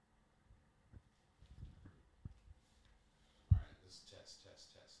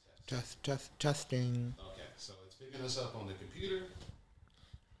Testing. Okay, so it's picking us up on the computer.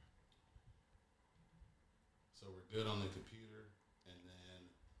 So we're good on the computer, and then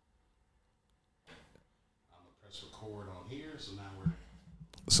I'm gonna press record on here. So now we're.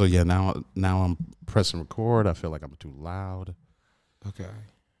 So yeah, now I'm pressing record. I feel like I'm too loud. Okay.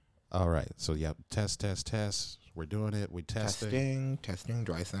 All right. So yeah, test. We're doing it. We testing. Testing.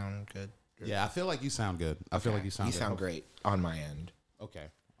 Do I sound good? Yeah, I feel like you sound good. I feel like you sound. You sound great on my end. Okay.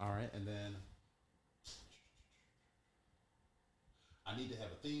 All right, and then I need to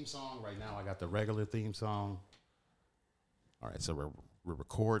have a theme song. Right now, I got the regular theme song. All right, so we're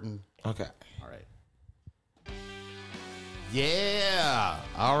recording. Okay. All right. Yeah.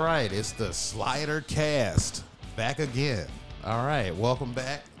 All right, it's the Slider Cast back again. All right, welcome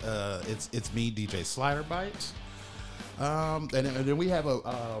back. It's me, DJ Slider Bites. And then we have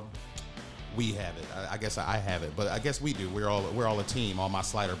we have it. I guess I have it, but I guess we do. We're all a team. All my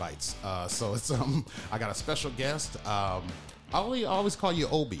Slider Bites. So it's I got a special guest. I always call you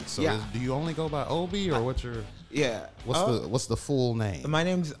Obi. So Yeah. do you only go by Obi, or what's your what's the full name? My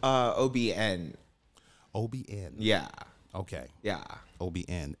name's OBN. OBN. Yeah. Okay. Yeah.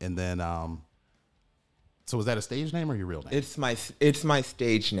 OBN. And then so is that a stage name or your real name? It's my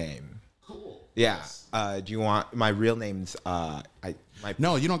stage name. Cool. Yeah. Yes. Do you want my real name's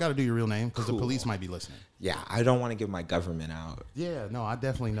No, you don't got to do your real name because Cool. the police might be listening. Yeah, I don't want to give my government out. Yeah, no, I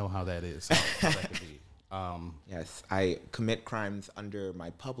definitely know how that is. How that could be. Yes, I commit crimes under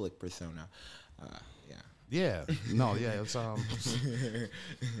my public persona. Yeah. Yeah, no, yeah, it's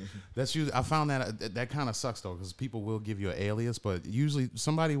that's usually I found that kind of sucks though because people will give you an alias, but usually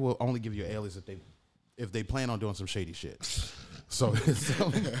somebody will only give you an alias if they plan on doing some shady shit. So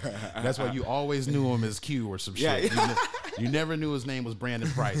that's why you always knew him as Q or some shit. Yeah. You never knew his name was Brandon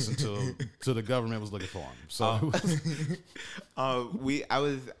Price until the government was looking for him. So I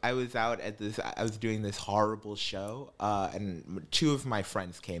was out at this. I was doing this horrible show, and two of my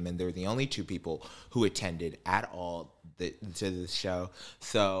friends came, and they were the only two people who attended at all to this show.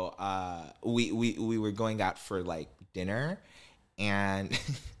 So we were going out for like dinner, and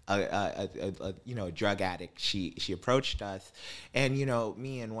a drug addict, she approached us, and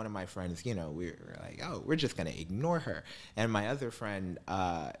me and one of my friends, we were like, oh, we're just gonna ignore her. And my other friend,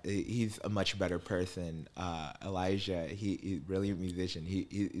 he's a much better person, Elijah. He's really a musician.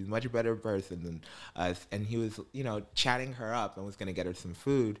 He's a much better person than us, and he was chatting her up and was gonna get her some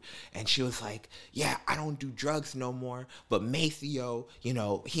food, and she was like, yeah, I don't do drugs no more, but Maceo, he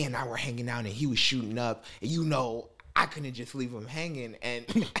and I were hanging out and he was shooting up, and I couldn't just leave him hanging. And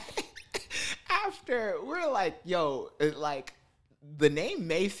after, we're like, yo, like, the name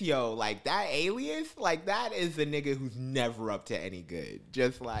Maceo, like, that alias, like, that is a nigga who's never up to any good.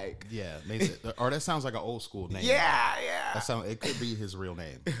 Just like... yeah, or that sounds like an old school name. Yeah. It could be his real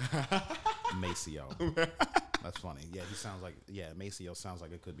name. Maceo. That's funny. Yeah, he sounds like... Yeah, Maceo sounds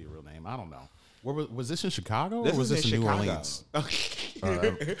like it could be a real name. I don't know. Was this in Chicago or was this in New Orleans? Okay. I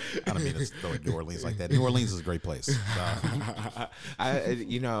don't mean to throw New Orleans like that. New Orleans is a great place.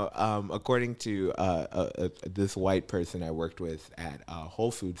 According to this white person I worked with at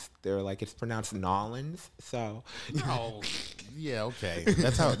Whole Foods, they were like, it's pronounced Nolans. So, oh, yeah, okay.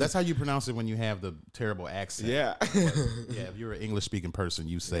 That's how you pronounce it when you have the terrible accent. Yeah, yeah. If you're an English speaking person,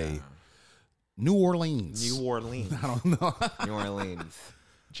 you say New Orleans. New Orleans. I don't know. New Orleans.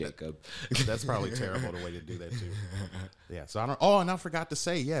 Jacob. That's probably terrible the way to do that too. Yeah. So and I forgot to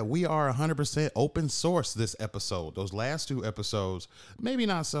say, yeah, we are 100% open source this episode. Those last two episodes, maybe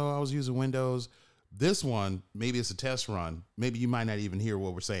not so. I was using Windows. This one, maybe it's a test run. Maybe you might not even hear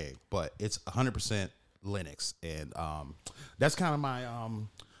what we're saying, but it's 100% Linux. And that's kind of my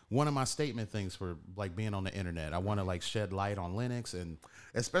one of my statement things for like being on the internet. I want to like shed light on Linux and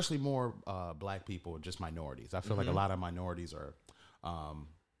especially more black people, just minorities. I feel like a lot of minorities are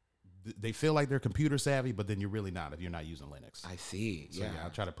they feel like they're computer savvy, but then you're really not if you're not using Linux. I see. So, yeah, I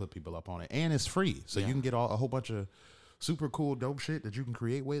try to put people up on it, and it's free, so you can get a whole bunch of super cool dope shit that you can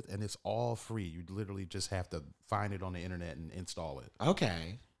create with, and it's all free. You literally just have to find it on the internet and install it.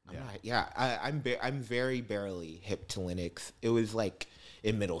 Okay. Yeah. I'm very barely hip to Linux. It was like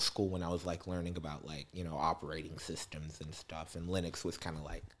in middle school when I was like learning about like operating systems and stuff, and Linux was kind of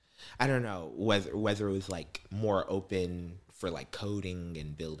like, I don't know whether it was like more open for like coding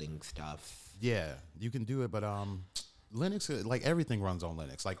and building stuff. Yeah, you can do it, but Linux, like everything runs on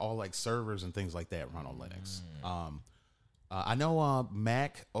Linux. Like all like servers and things like that run on Linux. I know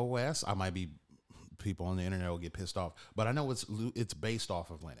Mac OS. I might be people on the internet will get pissed off, but I know it's based off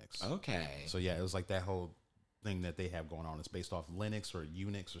of Linux. Okay. So yeah, it was like that whole thing that they have going on. It's based off Linux or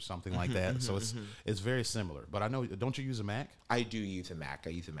Unix or something like that. So it's very similar. But I know, don't you use a Mac? I do use a Mac. I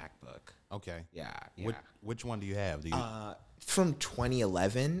use a MacBook. Okay. Yeah. Yeah. Which one do you have? Do you? From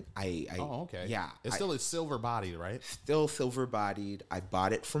 2011, Oh, okay. Yeah. It's still a silver body, right? Still silver bodied. I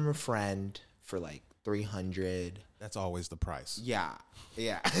bought it from a friend for like 300. That's always the price. Yeah.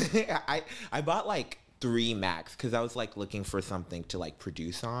 Yeah. I bought like 3 Macs because I was like looking for something to like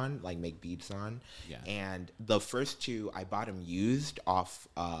produce on, like make beats on. Yeah. And the first 2, I bought them used off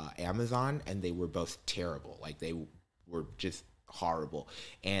Amazon, and they were both terrible. Like they were just horrible.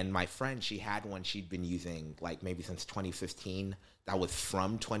 And my friend, she had one she'd been using like maybe since 2015 that was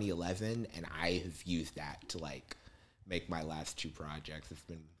from 2011, and I have used that to like make my last 2 projects. It's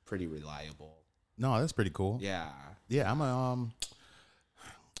been pretty reliable. No, that's pretty cool. Yeah. Yeah, I'm a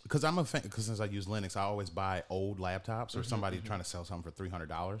because I'm a fan, because since I use Linux, I always buy old laptops or somebody trying to sell something for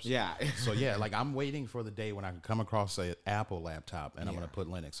 $300. Yeah. So yeah, like I'm waiting for the day when I can come across an Apple laptop and I'm gonna put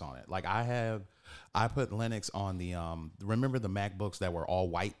Linux on it. Like I put Linux on the remember the MacBooks that were all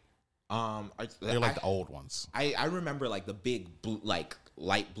white? They're like the old ones. I remember like the big blue, like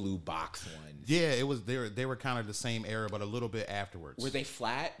light blue box ones. Yeah, it was they were kind of the same era, but a little bit afterwards. Were they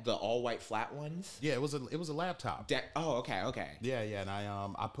flat? The all white flat ones? Yeah, it was a laptop. Oh, okay. Yeah, and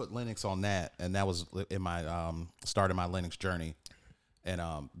I put Linux on that, and that was in my started my Linux journey. And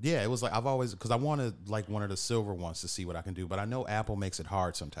yeah, it was like I've always, because I wanted like one of the silver ones to see what I can do, but I know Apple makes it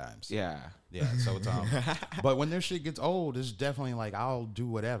hard sometimes. Yeah. So it's but when their shit gets old, it's definitely like I'll do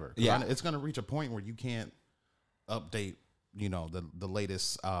whatever. Yeah, it's gonna reach a point where you can't update, the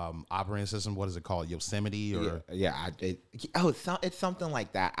latest operating system. What is it called? Yosemite or it's something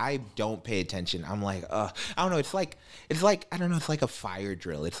like that. I don't pay attention. I'm like, I don't know. It's like I don't know. It's like a fire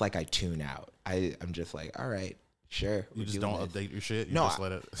drill. It's like I tune out. I'm just like, all right. Sure. You just don't update your shit. You no, just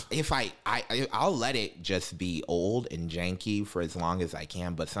let it. If I'll let it just be old and janky for as long as I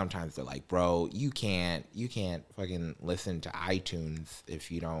can. But sometimes they're like, bro, you can't fucking listen to iTunes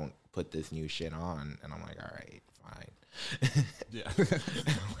if you don't put this new shit on. And I'm like, all right, fine. Yeah.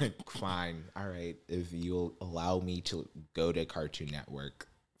 Like, fine. All right. If you'll allow me to go to Cartoon Network,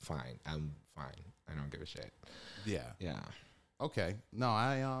 fine. I'm fine. I don't give a shit. Yeah. Yeah. Okay. No,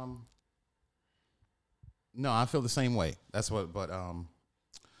 I feel the same way. That's what, but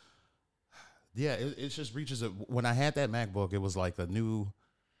yeah, it just reaches when I had that MacBook, it was like the new,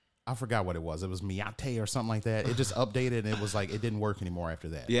 I forgot what it was. It was Miyate or something like that. It just updated, and it was like it didn't work anymore after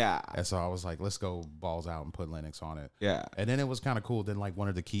that. Yeah. And so I was like, let's go balls out and put Linux on it. Yeah. And then it was kind of cool. Then like one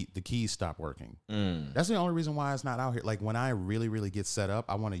of the keys stopped working. That's the only reason why it's not out here. Like when I really, really get set up,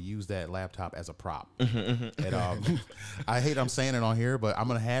 I want to use that laptop as a prop. And I hate I'm saying it on here, but I'm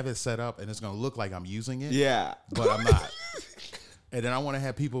gonna have it set up, and it's gonna look like I'm using it. Yeah. But I'm not. And then I want to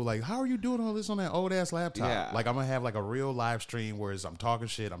have people like, how are you doing all this on that old ass laptop? Yeah. Like I'm gonna have like a real live stream where I'm talking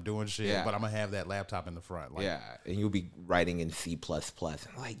shit, I'm doing shit, Yeah. but I'm gonna have that laptop in the front. Like, Yeah. And you'll be writing in C++. I'm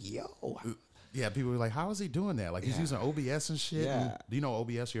like, yo. yeah, people are like, how is he doing that? Like he's using OBS and shit. Yeah. And do you know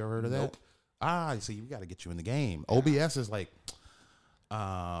OBS? You ever heard of Nope. that? See, we got to get you in the game. OBS is like,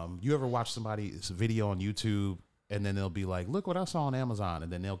 you ever watch somebody's video on YouTube and then they'll be like, look what I saw on Amazon,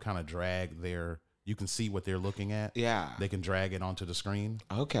 and then they'll kind of drag you can see what they're looking at. Yeah. They can drag it onto the screen.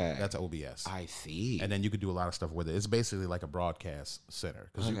 Okay. That's OBS. I see. And then you could do a lot of stuff with it. It's basically like a broadcast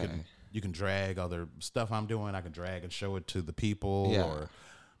center, because you can drag other stuff I'm doing. I can drag and show it to the people, or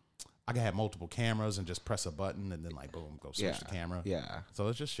I can have multiple cameras and just press a button and then like boom, go switch the camera. Yeah. So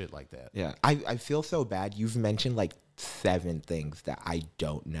it's just shit like that. Yeah. I feel so bad. You've mentioned like 7 things that I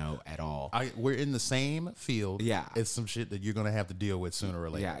don't know at all. We're in the same field. Yeah. It's some shit that you're gonna have to deal with sooner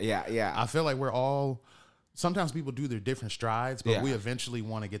or later. Yeah. I feel like we're all. Sometimes people do their different strides, but we eventually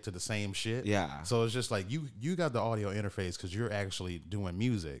want to get to the same shit. Yeah. So it's just like you got the audio interface because you're actually doing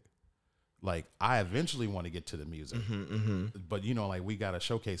music. Like I eventually want to get to the music, but like we got to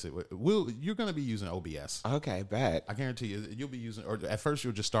showcase it. You're going to be using OBS. Okay, bet. I guarantee you'll be using, or at first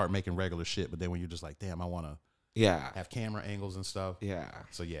you'll just start making regular shit, but then when you're just like, damn, I want to have camera angles and stuff. Yeah.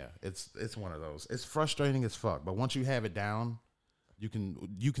 So yeah, it's one of those. It's frustrating as fuck, but once you have it down,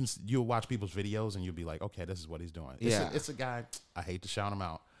 you'll watch people's videos and you'll be like, okay, this is what he's doing. It's a guy. I hate to shout him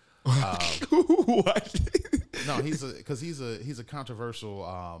out. What? No, he's a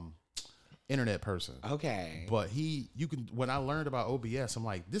controversial internet person. Okay. But when I learned about OBS, I'm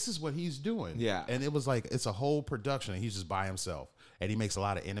like, this is what he's doing. Yeah. And it was like, it's a whole production, and he's just by himself, and he makes a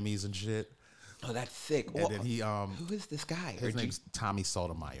lot of enemies and shit. Oh, that's sick. And then he who is this guy? his name's Tommy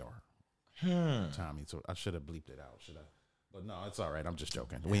Sotomayor. Tommy. So I should have bleeped it out. But no, it's all right. I'm just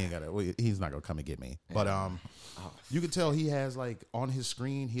joking. We ain't gotta. He's not gonna come and get me. But you can tell he has like on his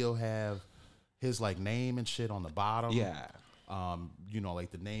screen. He'll have his like name and shit on the bottom. Yeah. You know,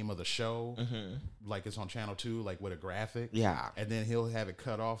 like the name of the show, like it's on Channel 2, like with a graphic. Yeah. And then he'll have it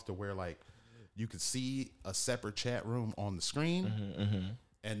cut off to where like you could see a separate chat room on the screen.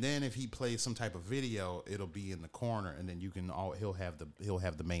 And then if he plays some type of video, it'll be in the corner, and then you can he'll have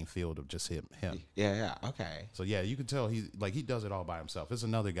the main field of just him. Yeah. Okay. So yeah, you can tell he does it all by himself. It's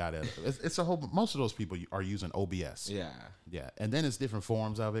another guy that it's a whole. Most of those people are using OBS. Yeah, and then it's different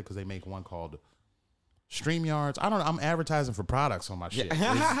forms of it because they make one called StreamYards. I don't know. I'm advertising for products on my shit.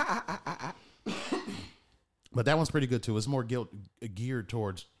 But that one's pretty good too. It's more geared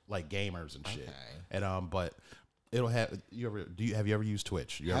towards like gamers and shit. Okay. And but it'll have have you ever used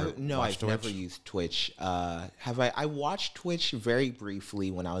Twitch? No, I've never used Twitch. Have I? I watched Twitch very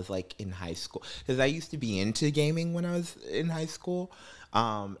briefly when I was like in high school because I used to be into gaming when I was in high school.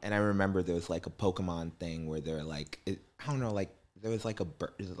 And I remember there was like a Pokemon thing where they're like, I don't know, like there was like a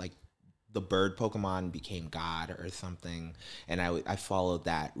bird, like the bird Pokemon became God or something, and I followed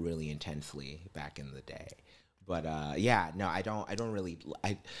that really intensely back in the day. But yeah, no, I don't really.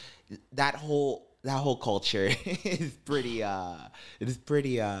 That whole culture is pretty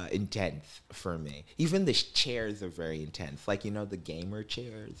intense for me. Even the chairs are very intense. Like, you know, the gamer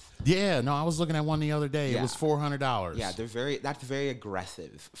chairs. Yeah, no, I was looking at one the other day. Yeah. It was $400. Yeah, that's very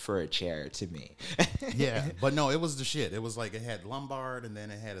aggressive for a chair to me. Yeah, but no, it was the shit. It was like it had lumbar and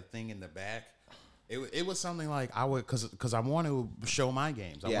then it had a thing in the back. It was something like I would because I want to show my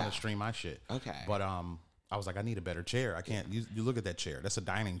games. I want to stream my shit. Okay. But I was like, I need a better chair. I can't. You look at that chair. That's a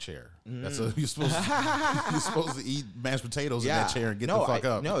dining chair. You're supposed to eat mashed potatoes in that chair and get the fuck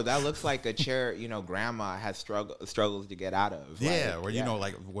up. No, that looks like a chair. You know, grandma has struggles to get out of. Yeah, like, where you know,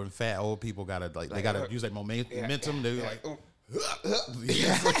 like when fat old people gotta they gotta use that momentum. They're like.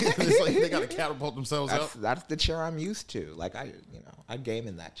 It's like they gotta catapult themselves up. That's the chair I'm used to. Like I game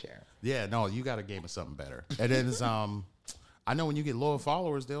in that chair. Yeah, no, you got to game with something better. And then it's I know when you get loyal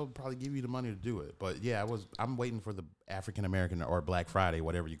followers, they'll probably give you the money to do it. But yeah, I'm waiting for the African American or Black Friday,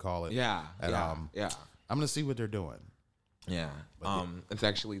 whatever you call it. Yeah, and, I'm gonna see what they're doing. Yeah, it's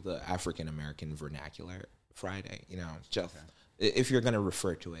actually the African American Vernacular Friday. You know, just if you're gonna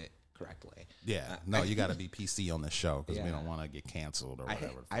refer to it correctly. Yeah, no, you got to be PC on this show because we don't want to get canceled or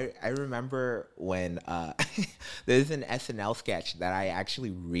whatever. I remember when there's an SNL sketch that I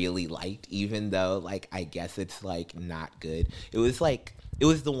actually really liked, even though like I guess it's like not good. It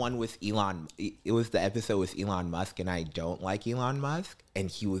was the one with Elon. It was the episode with Elon Musk, and I don't like Elon Musk,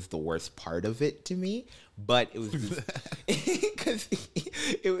 and he was the worst part of it to me. But it was because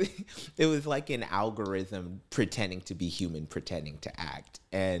it was like an algorithm pretending to be human, pretending to act,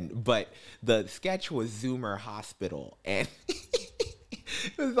 but the sketch was Zoomer Hospital, and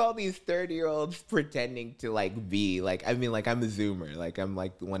it was all these 30-year-olds pretending to like be like, I mean, like I'm a Zoomer, like I'm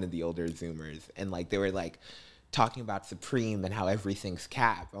like one of the older Zoomers, and like they were like talking about Supreme and how everything's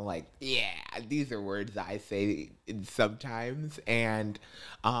cap. I'm like, yeah, these are words I say sometimes, and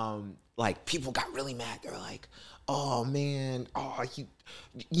like people got really mad. They're like, oh man,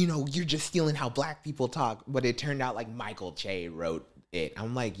 you know, you're just stealing how black people talk. But it turned out like Michael Che wrote it.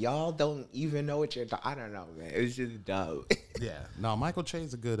 I'm like, y'all don't even know what you're talking. I don't know, man. It's just dumb. Yeah, no, Michael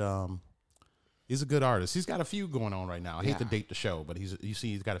Che's a good he's a good artist. He's got a feud going on right now. I hate to date the show, but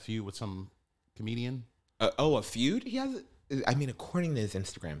he's got a feud with some comedian. A feud? He has. I mean, according to his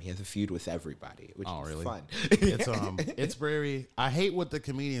Instagram, he has a feud with everybody, which is really fun. It's very. I hate what the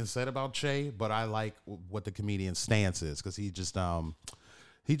comedian said about Che, but I like what the comedian's stance is because he just does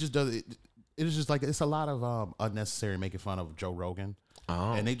it. It's just like it's a lot of unnecessary making fun of Joe Rogan,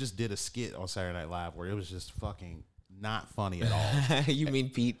 and they just did a skit on Saturday Night Live where it was just fucking not funny at all. You mean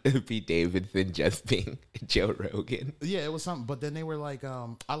Pete Davidson just being Joe Rogan? Yeah, it was something. But then they were like,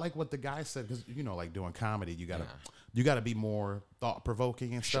 I like what the guy said because you know, like doing comedy, you gotta be more thought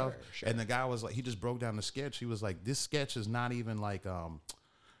provoking and stuff. Sure. And the guy was like, he just broke down the sketch. He was like, this sketch is not even like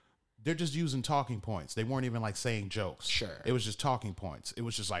they're just using talking points. They weren't even like saying jokes. Sure. It was just talking points. It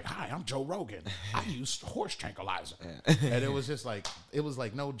was just like, hi, I'm Joe Rogan. I use horse tranquilizer. Yeah. And it was just like, it was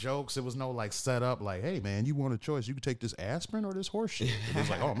like no jokes. It was no like setup like, hey man, you want a choice. You can take this aspirin or this horse shit. It was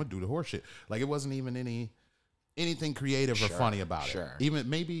like, oh, I'm gonna do the horse shit. Like it wasn't even anything creative or funny about it. Even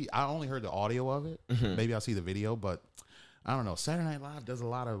maybe I only heard the audio of it. Mm-hmm. Maybe I'll see the video, but I don't know. Saturday Night Live does a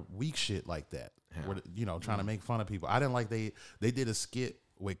lot of weak shit like that. Yeah. Where, you know, trying to make fun of people. I didn't like they did a skit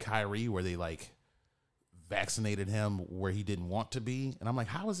with Kyrie where they like vaccinated him where he didn't want to be. And I'm like,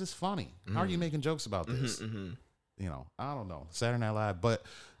 how is this funny? Mm-hmm. How are you making jokes about this? Mm-hmm. You know, I don't know. Saturday Night Live. But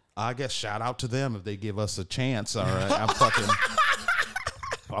I guess shout out to them if they give us a chance. All right.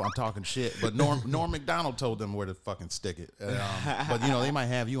 while I'm talking shit. But Norm Macdonald told them where to fucking stick it. But you know, they might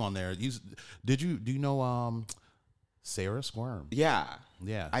have you on there. Do you know Sarah Squirm? Yeah.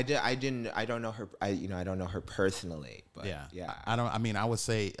 Yeah. I don't know her. I don't know her personally, but yeah. I mean, I would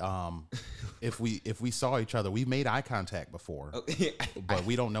say if we saw each other, we've made eye contact before, but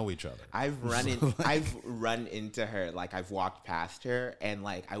we don't know each other. I've run into her. Like, I've walked past her, and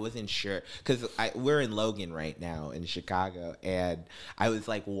like I wasn't sure because we're in Logan right now in Chicago, and I was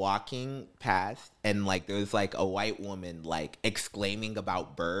like walking past, and like there was like a white woman like exclaiming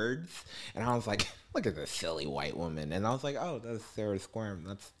about birds, and I was like, look at this silly white woman. And I was like, oh, that's Sarah Squirm.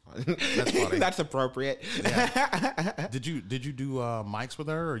 That's fun. That's funny. That's appropriate. Yeah. Did you do mics with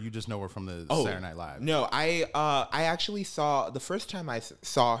her, or you just know her from the Saturday Night Live? No, I actually saw, the first time I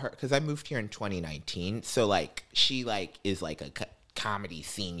saw her, because I moved here in 2019. So like she like is like a comedy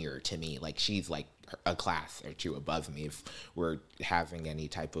senior to me. Like she's like a class or two above me if we're having any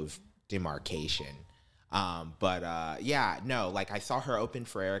type of demarcation. Like I saw her open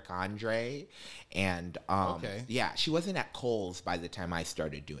for Eric Andre, and yeah, she wasn't at Kohl's by the time I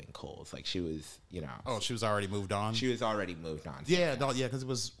started doing Kohl's. Like she was, you know. Oh, she was already moved on. She was already moved on. So yeah, because it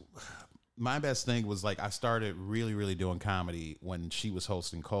was my best thing was like I started really, really doing comedy when she was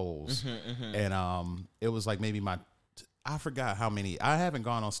hosting Kohl's, and it was like maybe I forgot how many. I haven't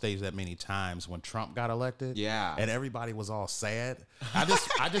gone on stage that many times when Trump got elected. Yeah, and everybody was all sad. I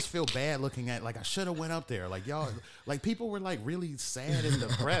just feel bad looking at, like, I should have went up there. Like, y'all, like people were like really sad and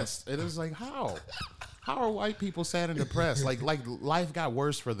depressed. And it was like, how are white people sad and depressed? Like life got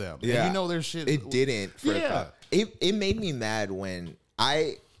worse for them. Yeah, and you know their shit. It didn't. It made me mad when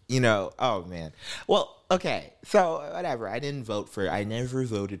oh man. Well, okay, so whatever. I never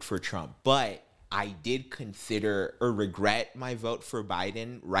voted for Trump, but I did consider or regret my vote for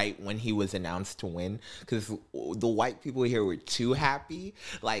Biden right when he was announced to win, because the white people here were too happy.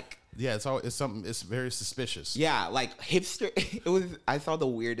 Like, yeah, it's very suspicious. Yeah, like hipster. I saw the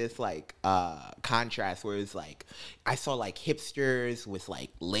weirdest like contrast where it was like I saw like hipsters with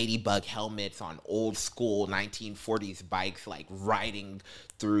like ladybug helmets on old school 1940s bikes, like riding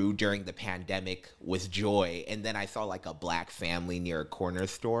through during the pandemic with joy, and then I saw like a black family near a corner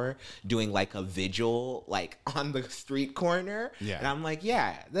store doing like a vigil like on the street corner. Yeah, and I'm like,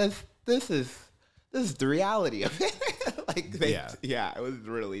 yeah, this is the reality of it. It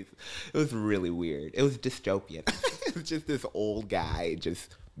was really weird. It was dystopian. It was just this old guy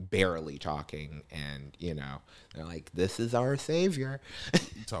just barely talking, and they're like, this is our savior.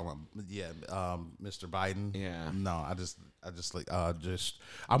 You talking about Mr. Biden? Yeah. No, I just like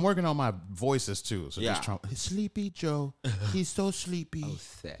I'm working on my voices too. So just Trump, Sleepy Joe, he's so sleepy. Oh,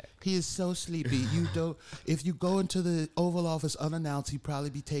 sick. He is so sleepy. If you go into the Oval Office unannounced, he'd probably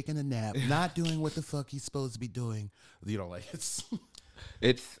be taking a nap, not doing what the fuck he's supposed to be doing. Like it's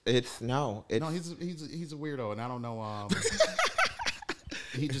he's a weirdo, and I don't know.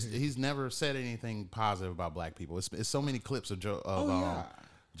 He's never said anything positive about black people. It's so many clips of Joe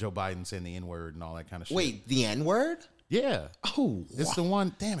Biden saying the N-word and all that kind of shit. Wait, the N-word? Yeah. Oh, it's the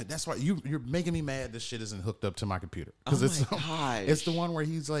one. Damn it! That's why you're making me mad. This shit isn't hooked up to my computer because it's the one where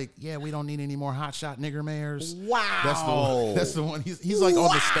he's like, yeah, we don't need any more hotshot nigger mayors. Wow. That's the one. He's like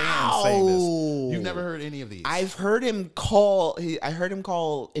on the stand saying this. You've never heard any of these? I've heard him call. I heard him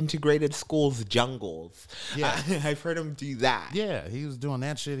call integrated schools jungles. Yeah, I've heard him do that. Yeah, he was doing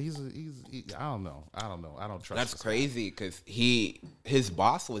that shit. He's I don't know. I don't trust. That's crazy because his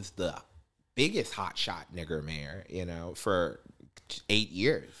boss was the biggest hotshot nigger mayor, for 8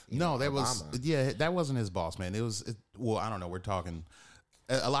 years. No, that Obama. That wasn't his boss, man. I don't know. We're talking.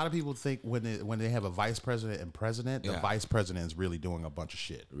 A lot of people think when they have a vice president and president, the vice president is really doing a bunch of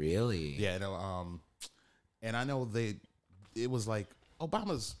shit. Really? Yeah. And I know it was like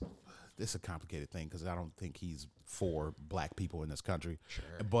Obama's. It's a complicated thing because I don't think he's for black people in this country. Sure.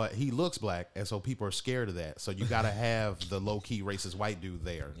 But he looks black, and so people are scared of that. So you got to have the low key racist white dude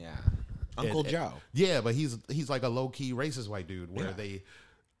there. Yeah. Uncle Joe. Yeah, but he's like a low key racist white dude where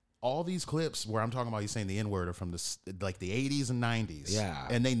all these clips where I'm talking about he's saying the N-word are from the 80s and 90s. Yeah.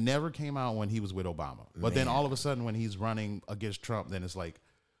 And they never came out when he was with Obama. But then all of a sudden when he's running against Trump, then it's like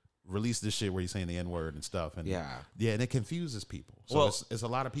release this shit where he's saying the N-word and stuff. And and it confuses people. So it's a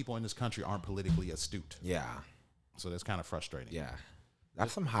lot of people in this country aren't politically astute. Yeah. So that's kind of frustrating. Yeah.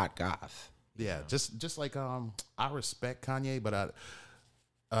 That's some hot goss. Yeah. Just like I respect Kanye, but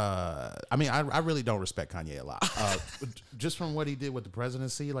I really don't respect Kanye a lot. Just from what he did with the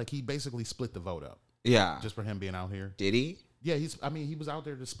presidency, like he basically split the vote up. Yeah. Just for him being out here. Did he? Yeah, he was out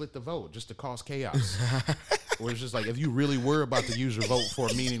there to split the vote, just to cause chaos. Where it's just like, if you really were about to use your vote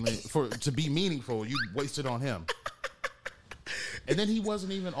to be meaningful, you waste it on him. And then he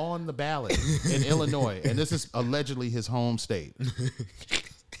wasn't even on the ballot in Illinois. And this is allegedly his home state.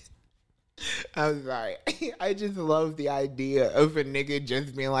 I'm sorry. I just love the idea of a nigga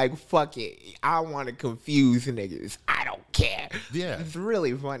just being like, fuck it. I want to confuse niggas. I don't care. Yeah. It's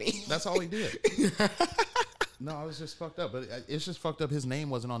really funny. That's all he did. No, I was just fucked up. But it's just fucked up. His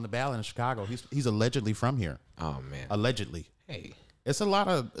name wasn't on the ballot in Chicago. He's allegedly from here. Oh, man. Allegedly. Hey. It's a lot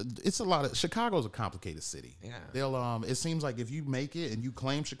of Chicago's a complicated city. Yeah. They'll it seems like if you make it and you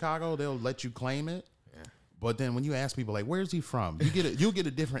claim Chicago, they'll let you claim it. Yeah. But then when you ask people like, where's he from? You'll get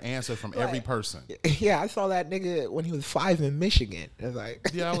a different answer from every person. Yeah, I saw that nigga when he was 5 in Michigan. It's like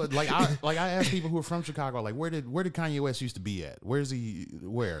yeah, I asked people who are from Chicago, like, where did Kanye West used to be at? Where's he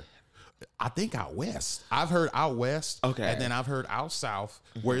where? I think out west. I've heard out west. Okay. And then I've heard out south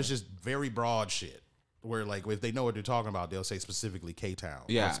where it's just very broad shit. Where like if they know what they're talking about, they'll say specifically K-Town.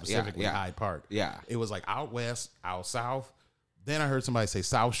 Yeah. Specifically Hyde Park. Yeah. It was like out west, out south. Then I heard somebody say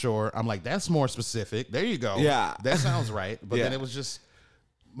South Shore. I'm like, that's more specific. There you go. Yeah. That sounds right. But Yeah. then it was just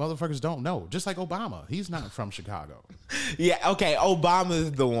motherfuckers don't know. Just like Obama. He's not from Chicago. Yeah, okay.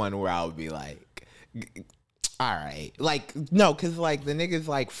 Obama's the one where I would be like, all right. Like, no, because, like, the nigga's,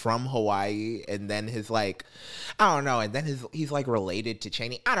 like, from Hawaii, and then his, like, I don't know, and then he's, like, related to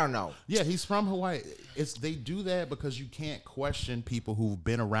Cheney. I don't know. Yeah, he's from Hawaii. They do that because you can't question people who've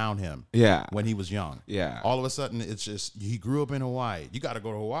been around him. Yeah. When he was young. Yeah. All of a sudden, it's just he grew up in Hawaii. You got to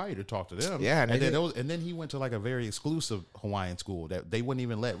go to Hawaii to talk to them. Yeah, and then he went to like a very exclusive Hawaiian school that they wouldn't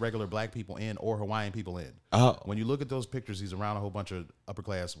even let regular black people in or Hawaiian people in. Oh. When you look at those pictures, he's around a whole bunch of upper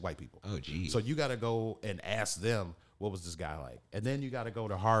class white people. Oh, geez. So you got to go and ask them, what was this guy like? And then you got to go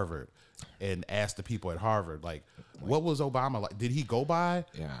to Harvard and ask the people at Harvard, like, what was Obama like? Did he go by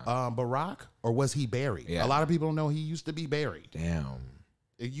Barack or was he buried? Yeah. A lot of people don't know he used to be buried. Damn.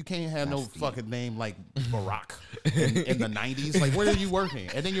 You can't have no fucking name like Barack in the 90s. Like, where are you working?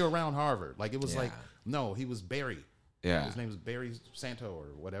 And then you're around Harvard. Like, it was like, no, he was Barry. Yeah. His name is Barry Santo or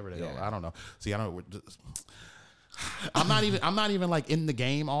whatever the hell. I don't know. See, I don't. I'm not even like in the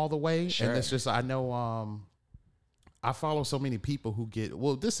game all the way. Sure. And it's just I know. I follow so many people who get.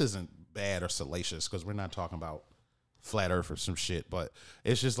 Well, this isn't bad or salacious because we're not talking about flat earth or some shit. But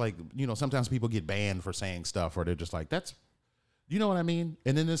it's just like, sometimes people get banned for saying stuff, or they're just like, that's. You know what I mean?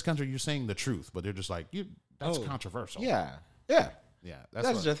 And in this country, you're saying the truth, but they're just like, that's controversial. Yeah. Yeah. Yeah.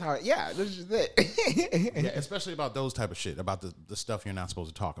 That's just how, that's just it. Yeah, especially about those type of shit, about the stuff you're not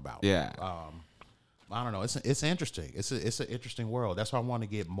supposed to talk about. Yeah. I don't know. It's interesting. It's an interesting world. That's why I want to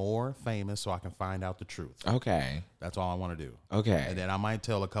get more famous so I can find out the truth. Okay. That's all I want to do. Okay. And then I might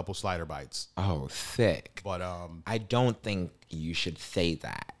tell a couple slider bites. Oh, sick. But I don't think you should say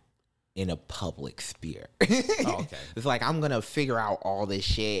that in a public sphere. Oh, okay. It's like, I'm going to figure out all this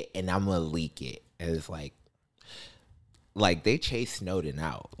shit and I'm going to leak it. And it's like they chased Snowden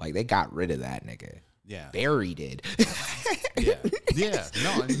out. Like, they got rid of that nigga. Yeah. Barry did. Yeah. Yeah.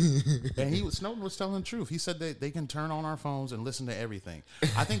 No. And Snowden was telling the truth. He said that they can turn on our phones and listen to everything.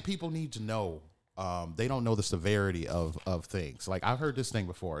 I think people need to know. They don't know the severity of things. Like, I've heard this thing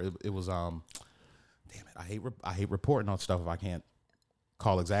before. It was damn it. I hate reporting on stuff if I can't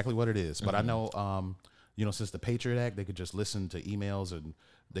call exactly what it is. But I know since the Patriot Act, they could just listen to emails and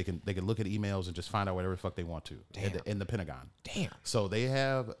they can look at emails and just find out whatever the fuck they want to in the Pentagon. Damn. So they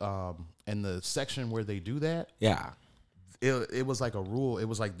have in the section where they do that. Yeah. It was like a rule. It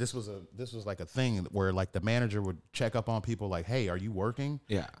was like this was like a thing where like the manager would check up on people like, hey, are you working?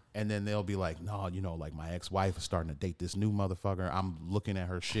 Yeah. And then they'll be like, no, like my ex-wife is starting to date this new motherfucker. I'm looking at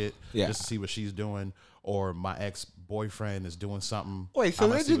her shit just to see what she's doing. Or my ex-boyfriend is doing something. Wait, so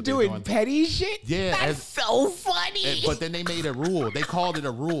they're just doing petty shit? Yeah. That's so funny. But then they made a rule. They called it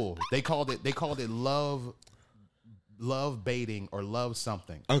a rule. They called it love baiting or love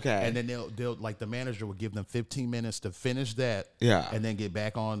something. Okay. And then they'll like the manager will give them 15 minutes to finish that. Yeah. And then get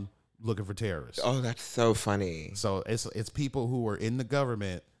back on looking for terrorists. Oh, that's so funny. So it's people who are in the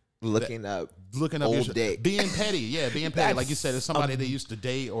government looking up old dick. being petty. Yeah, being petty. That's Like you said, it's somebody they used to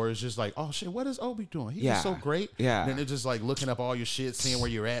date, or it's just like, oh shit, what is Obi doing? He's so great. Yeah. And then they're just like looking up all your shit, seeing where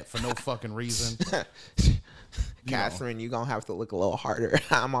you're at for no fucking reason. Catherine, you're going to have to look a little harder.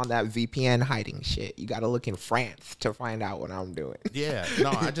 I'm on that VPN hiding shit. You got to look in France to find out what I'm doing. Yeah.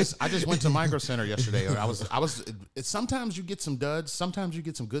 No, I just went to Micro Center yesterday. Sometimes you get some duds. Sometimes you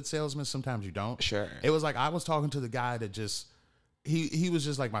get some good salesmen. Sometimes you don't. Sure. It was like I was talking to the guy that just, he was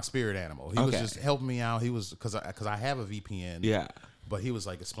just like my spirit animal. He was just helping me out. He was, because I have a VPN. Yeah. But he was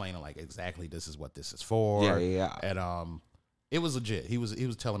like explaining like exactly this is what this is for. Yeah. And it was legit. He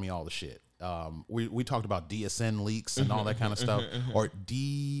was telling me all the shit. We talked about DSN leaks and all that kind of stuff, or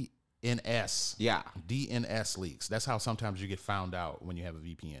DNS. Yeah. DNS leaks. That's how sometimes you get found out when you have a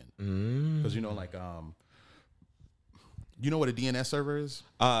VPN. Because you know, like, you know what a DNS server is?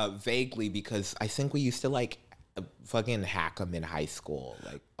 Vaguely, because I think we used to like fucking hack them in high school.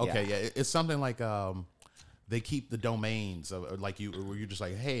 Like, Okay, yeah, it's something like they keep the domains of like where you're just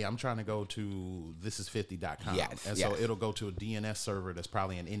like, hey, I'm trying to go to thisis50.com. Yes, and so it'll go to a DNS server that's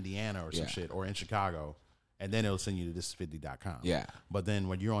probably in Indiana or some shit, or in Chicago, and then it'll send you to thisis50.com. Yeah. But then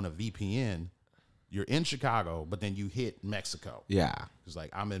when you're on a VPN, you're in Chicago, but then you hit Mexico. Yeah. It's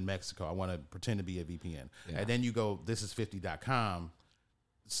like, I'm in Mexico. I want to pretend to be a VPN. And then you go thisis50.com.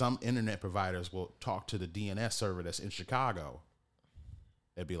 Some internet providers will talk to the DNS server that's in Chicago.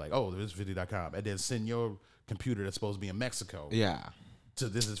 It'd be like, oh, thisis50.com. And then send your computer that's supposed to be in Mexico to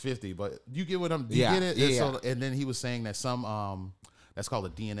thisis50. But you get what you get it? And, so, and then he was saying that some, that's called a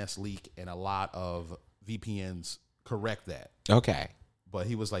DNS leak, and a lot of VPNs correct that. Okay. But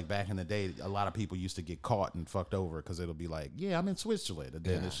he was like, back in the day, a lot of people used to get caught and fucked over because it'll be like, yeah, I'm in Switzerland. And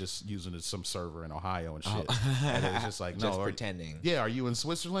then it's just using some server in Ohio and shit. And it's just like, no. Just pretending. Yeah, are you in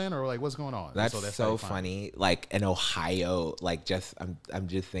Switzerland or like, what's going on? That's so funny. Like in Ohio, like just, I'm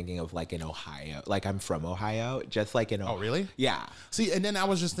just thinking of like in Ohio. Like I'm from Ohio, just like in Ohio. Oh, really? Yeah. See, and then I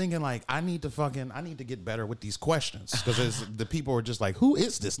was just thinking like, I need to get better with these questions. Because the people are just like, who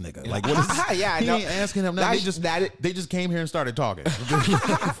is this nigga? Like, what is yeah, he no, ain't asking him nothing. They just came here and started talking.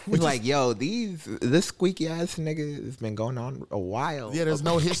 Like, yo, this squeaky ass nigga has been going on a while. Yeah, there's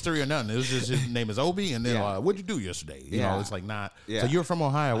no history or nothing. It was just his name is Obi, and then what'd you do yesterday? You know, it's like not. Yeah. So you're from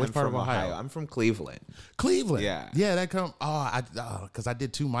Ohio. Which part of Ohio? I'm from Cleveland. Cleveland. Yeah. That come. Because I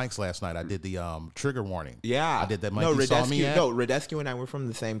did 2 mics last night. I did the trigger warning. Yeah. I did that mic you saw me at. No, Redescu and I were from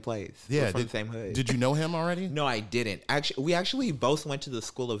the same place. Yeah. We're from the same hood. Did you know him already? No, I didn't. Actually, we actually both went to the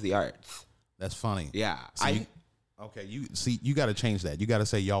School of the Arts. That's funny. Yeah. So okay, you got to change that. You got to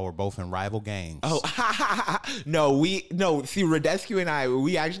say y'all were both in rival gangs. Oh, no. See, Redescu and I,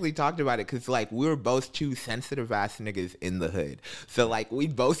 we actually talked about it because like we were both 2 sensitive ass niggas in the hood. So like we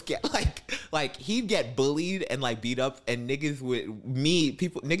both get like he'd get bullied and like beat up, and niggas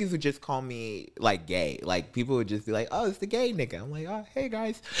would just call me like gay. Like people would just be like, oh, it's the gay nigga. I'm like, oh, hey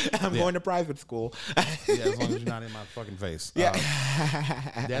guys, I'm going to private school. Yeah, as long as you're not in my fucking face. Yeah,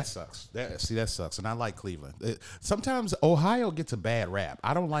 that sucks. That sucks. And I like Cleveland. Sometimes Ohio gets a bad rap.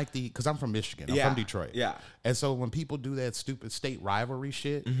 I don't like because I'm from Michigan. I'm from Detroit. Yeah. And so when people do that stupid state rivalry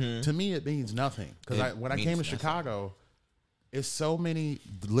shit, to me it means nothing. Because when I came to Chicago, it's so many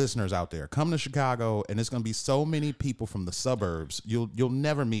listeners out there. Come to Chicago, and it's going to be so many people from the suburbs. You'll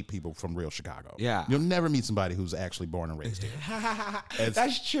never meet people from real Chicago. Yeah. You'll never meet somebody who's actually born and raised here.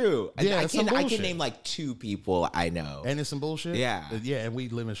 That's true. Yeah, I can name like 2 people I know. And it's some bullshit? Yeah. Yeah, and we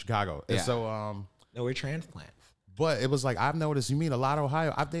live in Chicago. And so no, we're transplants. But it was like, I've noticed you meet a lot of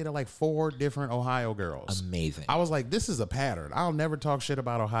Ohio. I've dated like 4 different Ohio girls. Amazing. I was like, this is a pattern. I'll never talk shit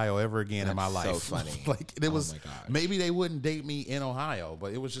about Ohio ever again in my life. So funny. Like it was, maybe they wouldn't date me in Ohio,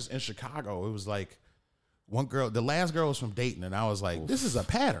 but it was just in Chicago. It was like one girl, the last girl was from Dayton, and I was like, this is a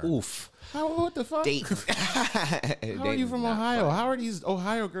pattern. Oof. What the fuck? Dayton. How are you from Ohio? How are these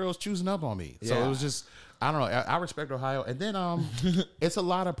Ohio girls choosing up on me? So it was just, I don't know. I respect Ohio. And then it's a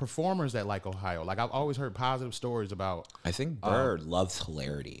lot of performers that like Ohio. Like I've always heard positive stories about. I think Burr loves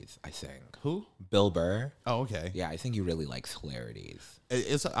hilarities, I think. Who? Bill Burr. Oh, okay. Yeah, I think he really likes hilarities.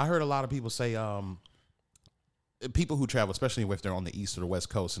 I heard a lot of people say, people who travel, especially if they're on the East or the West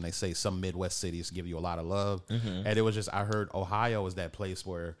Coast, and they say some Midwest cities give you a lot of love. And it was just, I heard Ohio is that place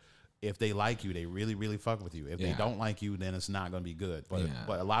where if they like you, they really, really fuck with you. If they don't like you, then it's not going to be good.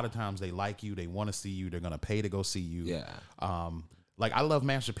 But a lot of times they like you, they want to see you, they're going to pay to go see you. Yeah. Like I love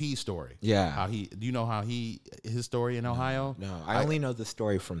Master P's story. Yeah. How do you know how his story in Ohio? No, I only know the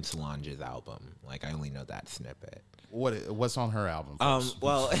story from Solange's album. Like I only know that snippet. What's on her album?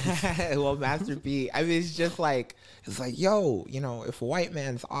 Well, Master P. I mean, it's just like yo, if a white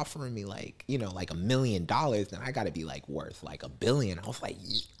man's offering me like $1 million, then I got to be like worth like $1 billion. I was like,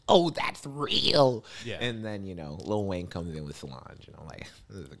 oh, that's real. Yeah. And then Lil Wayne comes in with Solange, and I'm like,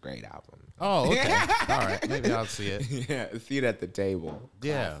 this is a great album. Oh, okay. All right, maybe I'll see it. Yeah, see it at the table.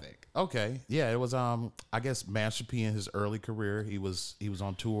 Classic. Yeah. Okay. Yeah, it was. I guess Master P in his early career, he was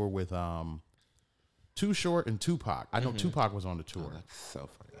on tour with Too Short and Tupac. I know Tupac was on the tour. Oh, that's so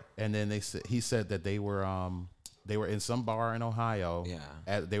funny. And then he said that they were in some bar in Ohio.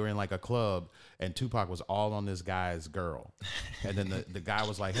 Yeah. They were in like a club, and Tupac was all on this guy's girl. And then the guy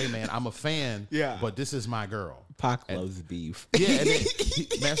was like, hey man, I'm a fan, but this is my girl. Pac loves beef. Yeah, and then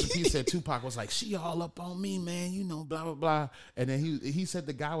Master P said Tupac was like, she all up on me, man, blah, blah, blah. And then he said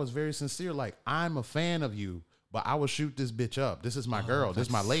the guy was very sincere, like, I'm a fan of you, but I will shoot this bitch up. This is my girl. This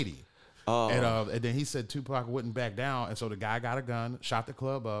is my lady. And then he said Tupac wouldn't back down, and so the guy got a gun, shot the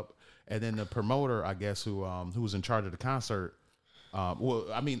club up, and then the promoter, I guess, who was in charge of the concert.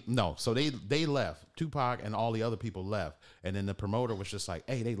 So they left. Tupac and all the other people left, and then the promoter was just like,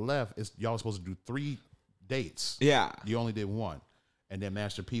 "Hey, they left. Y'all supposed to do 3 dates. Yeah, you only did 1." And then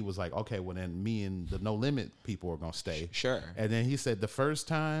Master P was like, "Okay, well then me and the No Limit people are gonna stay." Sure. And then he said the first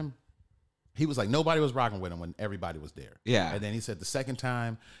time, he was like, nobody was rocking with him when everybody was there. Yeah. And then he said the second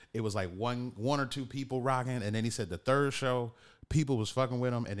time it was like one or two people rocking. And then he said the third show, people was fucking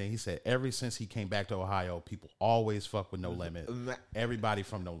with him. And then he said ever since he came back to Ohio, people always fuck with No Limit. Everybody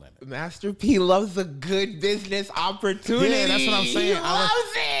from No Limit. Master P loves a good business opportunity. Yeah, that's what I'm saying. He loves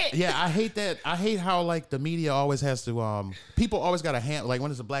it. Yeah, I hate that. I hate how like the media always has to people always got to ham, like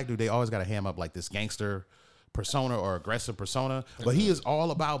when it's a black dude, they always got to ham up like this gangster persona or aggressive persona, but he is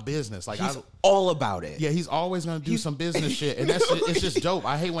all about business. Like he's all about it. Yeah, he's always gonna do some business shit, and it's just dope.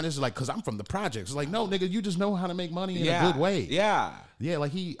 I hate when it's like, cause I'm from the projects. It's like, no, nigga, you just know how to make money in a good way. Yeah, yeah.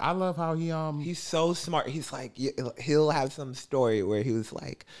 Like I love how he's so smart. He's like, he'll have some story where he was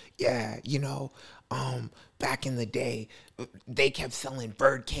like, yeah, back in the day, they kept selling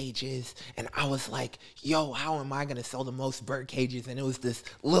bird cages, and I was like, yo, how am I gonna sell the most bird cages? And it was this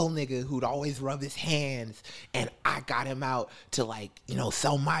little nigga who'd always rub his hands, and I got him out to like,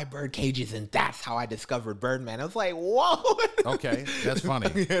 sell my bird cages, and that's how I discovered Birdman. I was like, whoa. Okay, that's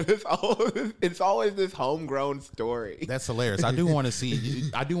funny. Yeah, it's always this homegrown story. That's hilarious. I do want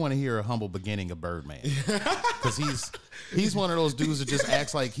to hear a humble beginning of Birdman, because he's one of those dudes that just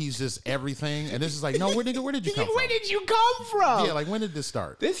acts like he's just everything, and this is like, no, where did you come from? Where did you come from? Yeah, like when did this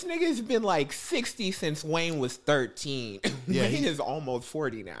start? This nigga's been like 60 since Wayne was 13. Yeah, Wayne is almost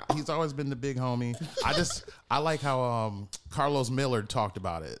 40 now. He's always been the big homie. I like how Carlos Miller talked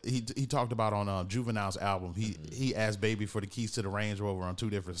about it. He talked about on Juvenile's album. He asked Baby for the keys to the Range Rover on 2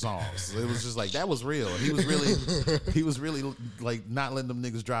 different songs. It was just like, that was real. He was really like not letting them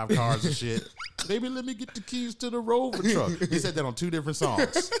niggas drive cars and shit. Baby, let me get the keys to the Rover truck. He said that on 2 different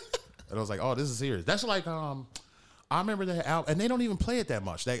songs. And I was like, oh, this is serious. That's like I remember that album, and they don't even play it that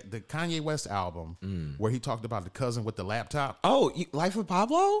much. The Kanye West album where he talked about the cousin with the laptop. Oh, Life of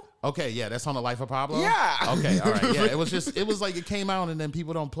Pablo? Okay, yeah, that's on the Life of Pablo? Yeah. Okay, all right. Yeah, it was like it came out and then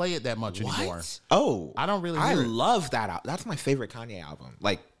people don't play it that much anymore. Oh. I don't really I love that album. That's my favorite Kanye album.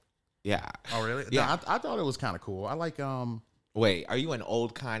 Like, yeah. Oh, really? Yeah. No, I thought it was kind of cool. I like Wait, are you an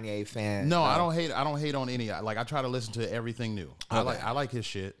old Kanye fan? No, I don't hate on any. Like I try to listen to everything new. Okay. I like his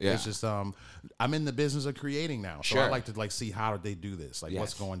shit. Yeah. It's just I'm in the business of creating now. So I like to like see how did they do this? Like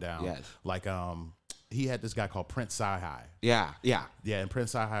what's going down. Yes. Like he had this guy called Prince Sci-Hi. Yeah. Yeah, and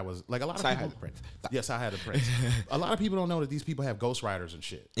Prince Sci-Hi was like a lot of Sci-Hi people. the Prince. Yes, I had a Prince. A lot of people don't know that these people have ghostwriters and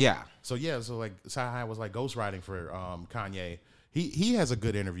shit. Yeah. So like Sci-Hi was like ghostwriting for Kanye. He has a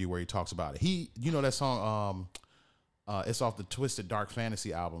good interview where he talks about it. That song it's off the Twisted Dark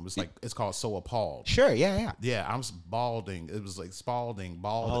Fantasy album. It's called So Appalled. Sure, yeah. Yeah, I'm balding. It was like Spalding,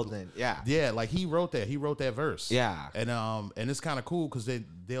 balding. Yeah. Yeah, like he wrote that. He wrote that verse. Yeah. And it's kind of cool because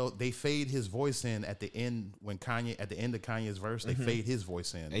they fade his voice in at the end at the end of Kanye's verse, they fade his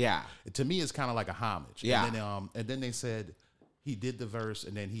voice in. Yeah. To me, it's kind of like a homage. Yeah. And then they said he did the verse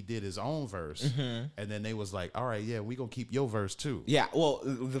and then he did his own verse. And then they was like, all right, yeah, we gonna keep your verse too. Yeah. Well,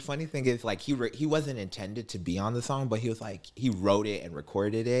 the funny thing is like he wasn't intended to be on the song, but he was like, he wrote it and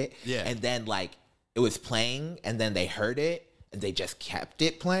recorded it. Yeah. And then like it was playing and then they heard it and they just kept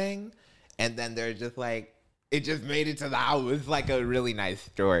it playing. And then they're just like, it just made it to the album. It's like a really nice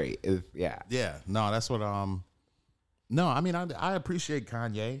story. Yeah. Yeah. No, that's what, no, I mean, I appreciate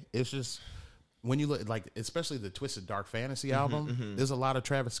Kanye. It's just, when you look like, especially the Twisted Dark Fantasy album, there's a lot of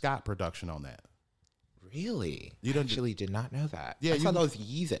Travis Scott production on that. Really? You actually did not know that. Yeah, I thought that was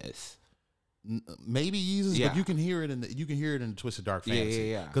Yeezus. Maybe Yeezus, but you can hear it in the Twisted Dark Fantasy.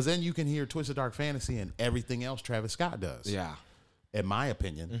 Yeah. Because then you can hear Twisted Dark Fantasy and everything else Travis Scott does. Yeah. In my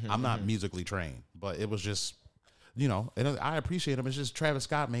opinion, I'm not musically trained, but it was just, and I appreciate him. It's just Travis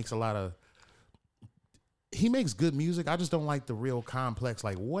Scott makes he makes good music. I just don't like the real complex.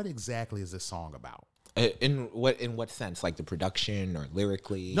 Like, what exactly is this song about? In what sense? Like the production or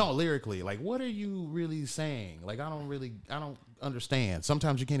lyrically? No, lyrically. Like, what are you really saying? Like, I don't understand.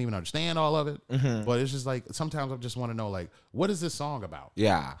 Sometimes you can't even understand all of it. But it's just like sometimes I just want to know, like, what is this song about?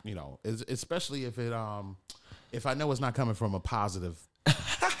 Yeah. Especially if if I know it's not coming from a positive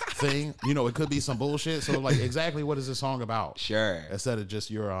thing. It could be some bullshit. So like, exactly what is this song about? Sure. Instead of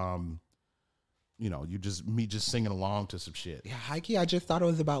just your you just singing along to some shit. Yeah, hikey, I just thought it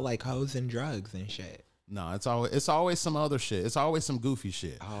was about like hoes and drugs and shit. No, it's always some other shit. It's always some goofy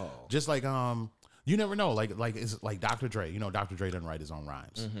shit. Oh. Just like You never know. Like it's like Dr. Dre. You know, Dr. Dre doesn't write his own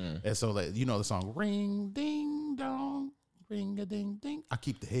rhymes, and so like, you know the song "Ring Ding Dong, Ring a Ding Ding." I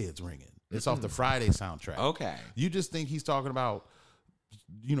keep the heads ringing. It's off the Friday soundtrack. Okay. You just think he's talking about,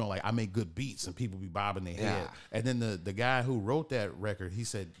 you know, like I make good beats and people be bobbing their head. And then the guy who wrote that record, he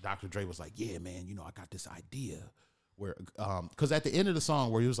said Dr. Dre was like, yeah, man, you know, I got this idea where, because at the end of the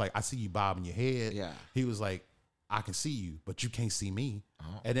song where he was like, I see you bobbing your head. Yeah. He was like, I can see you, but you can't see me.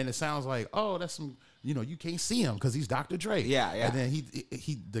 And then it sounds like, oh, that's some, you know, you can't see him because he's Dr. Dre. Yeah, yeah. And then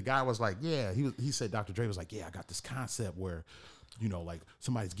the guy was like, yeah, he said Dr. Dre was like, yeah, I got this concept where, you know, like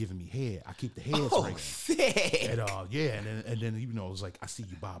somebody's giving me head. I keep the heads ringing. Sick. And yeah, and then you know, it was like I see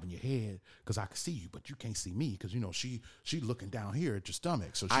you bobbing your head because I can see you, but you can't see me because, you know, she looking down here at your stomach,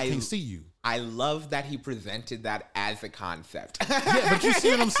 so she can't see you. I love that he presented that as a concept. Yeah, but you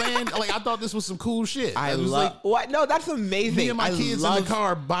see what I'm saying? Like I thought this was some cool shit. I was love like, what? No, that's amazing. me and my kids in the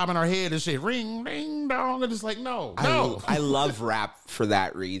car bobbing our head and shit, ring, ding, dong, and it's like no. I love rap for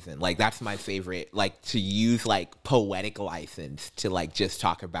that reason. Like that's my favorite. Like to use like poetic license to like just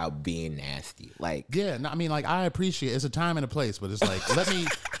talk about being nasty. Like yeah, no, I mean like I appreciate it's a time and a place, but it's like let me,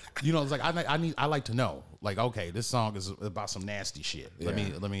 you know, it's like I like to know. Like okay, this song is about some nasty shit. Let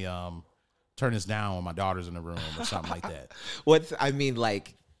me turn this down when my daughter's in the room or something like that. I mean,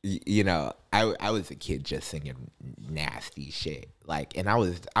 like, you know, I was a kid just singing nasty shit. Like, and I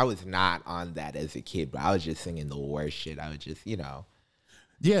was not on that as a kid, but I was just singing the worst shit. I was just, you know.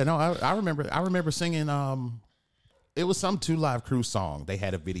 Yeah, no, I remember singing, it was some 2 Live Crew song. They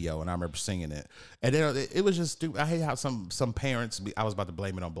had a video and I remember singing it. And then it was just stupid. I hate how some parents, I was about to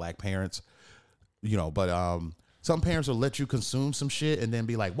blame it on black parents, you know, but, some parents will let you consume some shit and then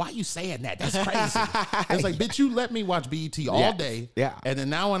be like, why you saying that? That's crazy. It's like, bitch, you let me watch BET all day. Yeah. And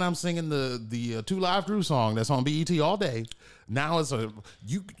then now when I'm singing the 2 Live Crew song that's on BET all day, now it's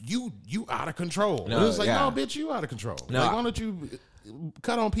you out of control. No, it's like, yeah. no, bitch, you out of control. No, like, why don't you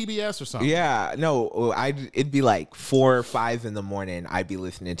cut on PBS or something? Yeah, no, it'd be like 4 or 5 in the morning. I'd be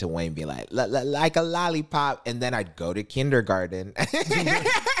listening to Wayne be like a lollipop, and then I'd go to kindergarten,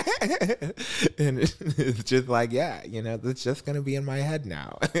 and it's just like, yeah, you know, that's just gonna be in my head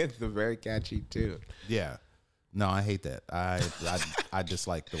now. It's a very catchy tune. Yeah, no, I hate that. I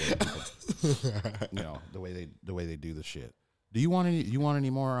dislike the way people, you know, the way they do the shit. Do you want any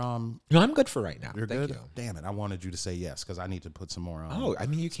more? No, I'm good for right now. You're Thank good. you. Damn it! I wanted you to say yes because I need to put some more. Oh, I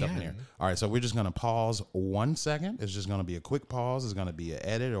mean, you stuff in can. here. All right, so we're just gonna pause 1 second. It's just gonna be a quick pause. It's gonna be an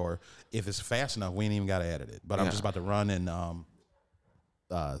edit, or if it's fast enough, we ain't even gotta edit it. But I'm just about to run and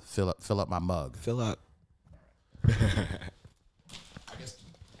fill up my mug. Fill up.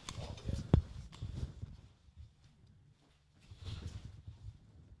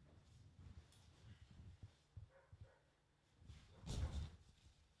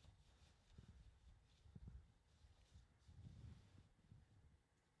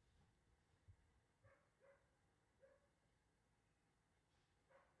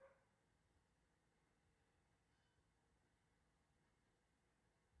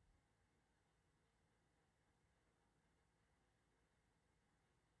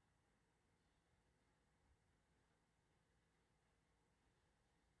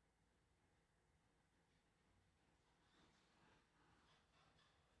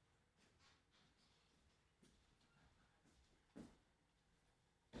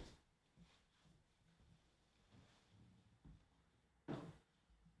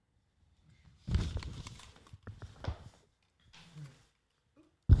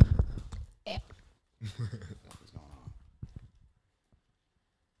 What's going on?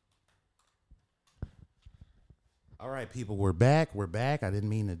 All right, people, we're back. I didn't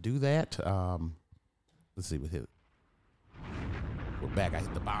mean to do that. Let's see what hit. We're back. I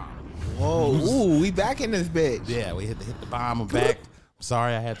hit the bomb. Whoa, ooh, we back in this bitch. Yeah, we hit the bomb. I'm back.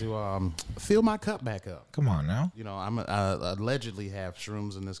 Sorry, I had to fill my cup back up. Come on now. You know, I allegedly have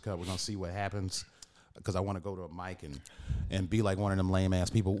shrooms in this cup. We're gonna see what happens because I want to go to a mic and be like one of them lame ass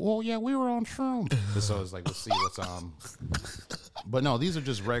people. Oh yeah, we were on shrooms. So it's like, let's see what's But no, these are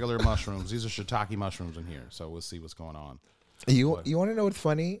just regular mushrooms. These are shiitake mushrooms in here. So we'll see what's going on. You want to know what's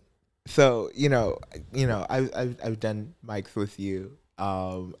funny? So you know, I've done mics with you,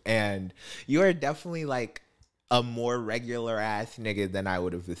 and you are definitely like a more regular ass nigga than I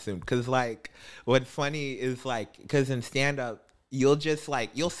would have assumed. Cause like, what's funny is like, cause in stand up, you'll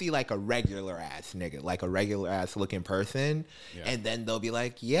see like a regular ass nigga, like a regular ass looking person. Yeah. And then they'll be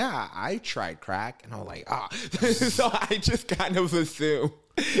like, yeah, I tried crack. And I'm like, ah. So I just kind of assume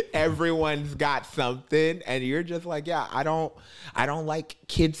Everyone's got something, and you're just like, yeah, I don't like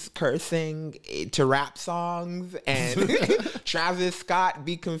kids cursing to rap songs, and Travis Scott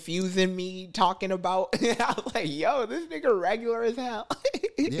be confusing me talking about. I was like, yo, this nigga regular as hell.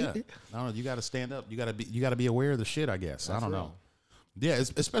 Yeah, I don't know. You got to stand up. You got to be aware of the shit, I guess. I don't know. Yeah,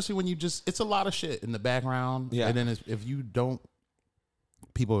 especially when it's a lot of shit in the background. Yeah, and then if you don't.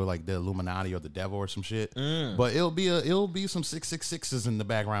 People are like the Illuminati or the devil or some shit, but it'll be some 666s in the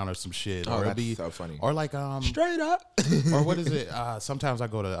background or some shit. Oh, or that's it'll be so funny. Or like straight up. Or what is it? Sometimes I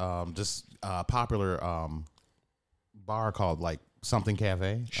go to just popular bar called like something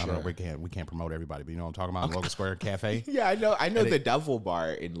cafe. Sure. I don't know, we can't promote everybody, but you know what I'm talking about, Logan Square Cafe. Yeah, I know the Devil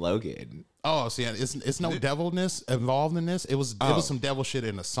Bar in Logan. Oh, see, it's no devilness involved in this. It was some devil shit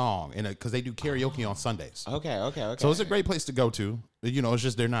in a song, because they do karaoke on Sundays. Okay. So it's a great place to go to. You know, it's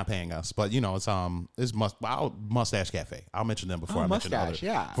just they're not paying us, but you know, it's Mustache Cafe. I'll mention them before I mention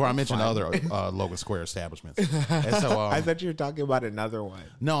other Logan Square establishments. And so I thought you were talking about another one.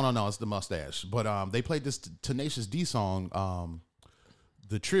 No, it's the Mustache. But they played this Tenacious D song.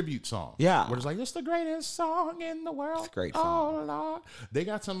 The tribute song. Yeah. Where it's like, it's the greatest song in the world. It's a great song. Oh, Lord. They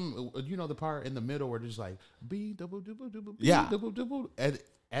got some, the part in the middle where it's like, yeah.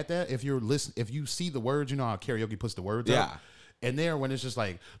 At that, if you see the words, you know how karaoke puts the words up. And there, when it's just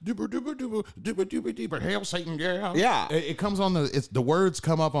like, hail Satan, yeah. Yeah. It comes on the words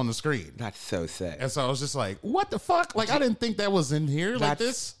come up on the screen. That's so sick. And so I was just like, what the fuck? Like, I didn't think that was in here like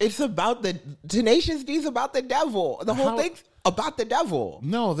this. It's about Tenacious D's about the devil. The whole thing's about the devil.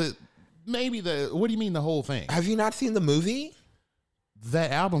 No, what do you mean the whole thing? Have you not seen the movie?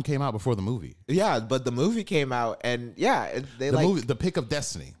 That album came out before the movie. Yeah, but the movie came out, and movie, The Pick of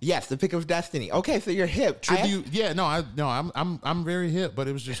Destiny. Yes, The Pick of Destiny. Okay, so you're hip. Tribute. I'm very hip, but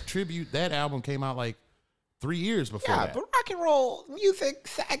it was just tribute. That album came out like 3 years before that. But rock and roll, music,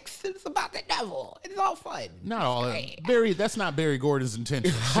 sex, it's about the devil. It's all fun. Not all that. That's not Barry Gordon's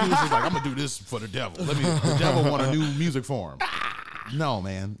intention. She was just like, I'm gonna do this for the devil. The devil want a new music form. No,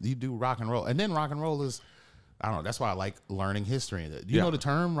 man, you do rock and roll, and then rock and roll is. I don't know. That's why I like learning history. Do you know the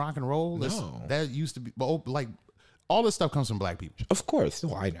term rock and roll? No. That used to be, like, all this stuff comes from black people. Of course.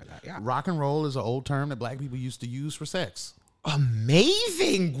 Well, I know that. Yeah. Rock and roll is an old term that black people used to use for sex.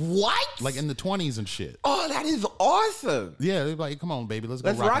 Amazing. What? Like in the 1920s and shit. Oh, that is awesome. Yeah. They're like, come on, baby. Let's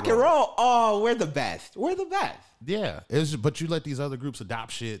go rock and roll. Oh, we're the best. Yeah. But you let these other groups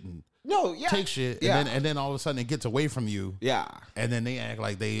adopt shit and take shit, and then all of a sudden it gets away from you. Yeah. And then they act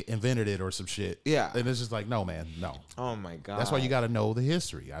like they invented it or some shit. Yeah. And it's just like, no, man, no. Oh my God. That's why you got to know the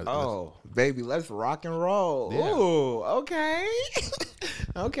history. Baby, let's rock and roll. Yeah. Ooh, okay.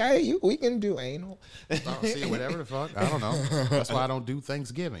 Okay, we can do anal. See, whatever the fuck. I don't know. That's why I don't do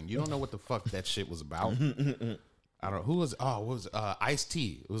Thanksgiving. You don't know what the fuck that shit was about. I don't know. What was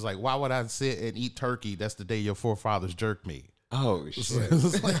Ice-T. It was like, why would I sit and eat turkey? That's the day your forefathers jerked me. Oh, shit.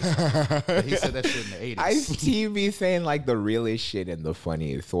 He said that shit in the 80s. Ice-T be saying like the realest shit in the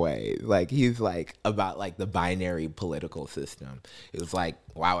funniest way. Like he's like about like the binary political system. It was like,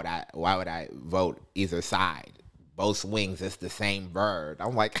 why would I vote either side? Both wings, it's the same bird.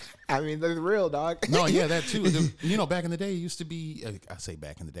 I'm like, I mean, that's real, dog. No, yeah, that too. Back in the day, it used to be, I say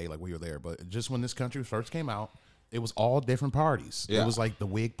back in the day like we were there, but just when this country first came out, it was all different parties. Yeah. It was like the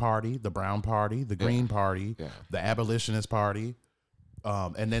Whig Party, the Brown Party, the Green Party, the Abolitionist Party.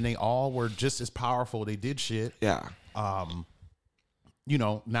 And then they all were just as powerful. They did shit. Yeah. Now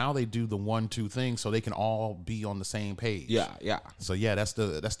they do the 1-2 thing so they can all be on the same page. Yeah, yeah. So yeah, that's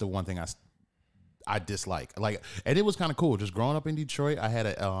the one thing I dislike. Like, and it was kind of cool. Just growing up in Detroit, I had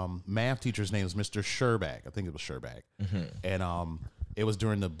a math teacher's name was Mr. Sherback. I think it was Sherback. Mm-hmm. And it was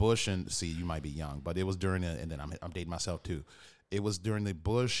during the Bush and you might be young, but it was during and then I'm dating myself too. It was during the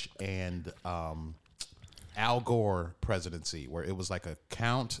Bush and Al Gore presidency where it was like a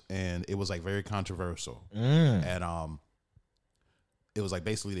count and it was like very controversial. And it was like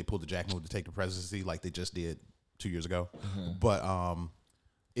basically they pulled the jack move to take the presidency like they just did 2 years ago. Mm-hmm. But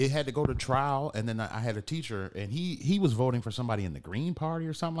it had to go to trial, and then I had a teacher, and he was voting for somebody in the Green Party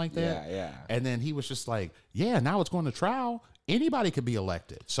or something like that. Yeah. And then he was just like, yeah, now it's going to trial. Anybody could be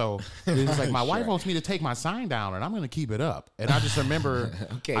elected. So it was like, my wife wants me to take my sign down, and I'm going to keep it up. And I just remember.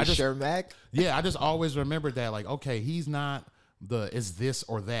 Shermack. Yeah, I just always remembered that, like, okay, he's not it's this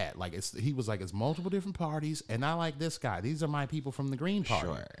or that. Like, he was like, it's multiple different parties, and I like this guy. These are my people from the Green Party.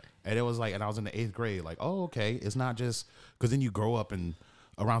 Sure. And it was like, and I was in the 8th grade, like, oh, okay. It's not just, because then you grow up and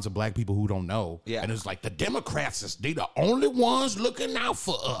around some black people who don't know. Yeah. And it's like, the Democrats, they the only ones looking out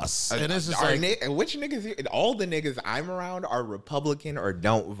for us. And it's just like, which niggas, all the niggas I'm around are Republican or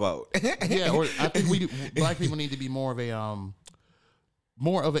don't vote. Yeah, or I think black people need to be more of a,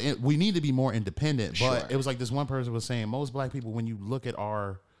 more of a, we need to be more independent. But Sure. it was like this one person was saying, most black people, when you look at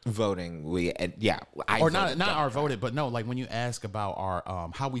our Voting, not our voted, but no, like when you ask about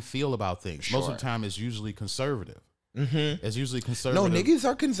our how we feel about things, most of the time it's usually conservative. Mm-hmm. It's usually conservative. No, niggas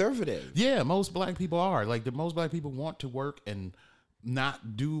are conservative. Yeah, most black people are. Like most black people want to work and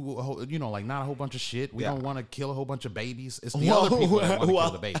not do, like not a whole bunch of shit. We don't want to kill a whole bunch of babies. It's the other people that want to kill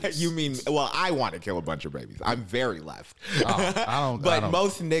the babies. You mean, I want to kill a bunch of babies. I'm very left. I don't.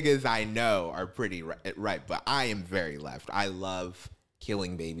 Most niggas I know are pretty right, but I am very left. I love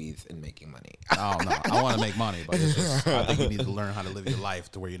killing babies and making money. Oh no, I want to make money, but it's just, I think you need to learn how to live your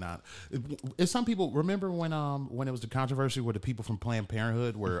life to where you're not. If some people remember when it was the controversy where the people from Planned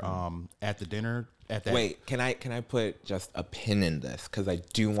Parenthood were at the dinner at that. Wait, can I put just a pin in this because I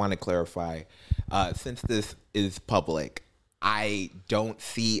do want to clarify. Since this is public, I don't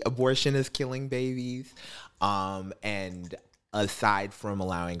see abortion as killing babies, and aside from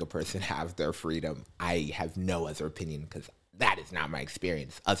allowing a person to have their freedom, I have no other opinion because that is not my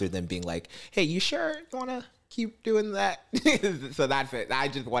experience, other than being like, hey, you sure you want to keep doing that? So that's it. I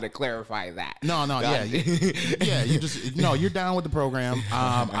just want to clarify that. No, yeah. Yeah, you're down with the program.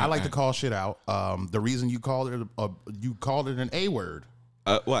 I like to call shit out. The reason you called it an A word.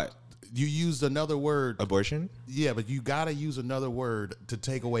 What? You used another word. Abortion? Yeah, but you got to use another word to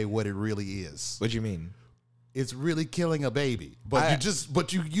take away what it really is. What do you mean? It's really killing a baby, but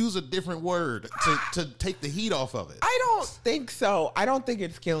you use a different word to take the heat off of it. I don't think so. I don't think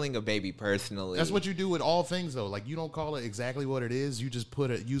it's killing a baby personally. That's what you do with all things, though. Like you don't call it exactly what it is. You just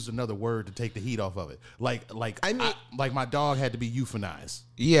use another word to take the heat off of it. Like my dog had to be euthanized.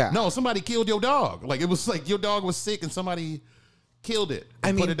 Yeah. No, somebody killed your dog. Like it was like your dog was sick and somebody killed it.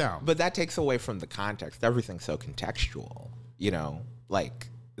 And put it down. But that takes away from the context. Everything's so contextual.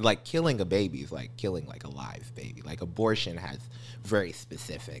 Like killing a baby is like killing like a live baby. Like abortion has very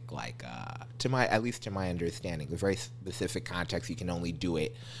specific, at least to my understanding, a very specific context. You can only do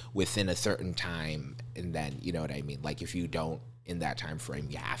it within a certain time, and then you know what I mean. Like if you don't in that time frame,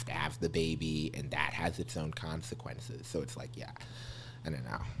 you have to have the baby, and that has its own consequences. So it's like, yeah, I don't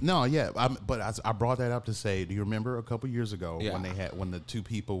know. No, yeah, but I brought that up to say, do you remember a couple years ago when the two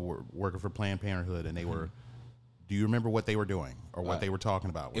people were working for Planned Parenthood and they were. Do you remember what they were doing or what they were talking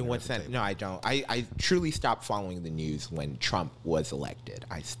about? In what sense? No, I don't. I truly stopped following the news when Trump was elected.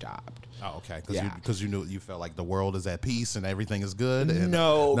 I stopped. Oh, okay. Because you felt like the world is at peace and everything is good. And,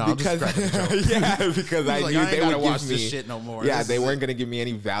 because I knew they would watch give me this shit no more. Yeah, they weren't going to give me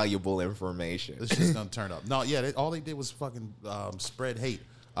any valuable information. This shit's gonna turn up. No, yeah. All they did was fucking spread hate.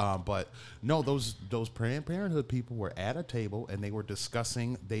 But no, those Planned Parenthood people were at a table and they were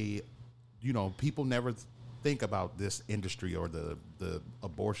discussing. People never think about this industry or the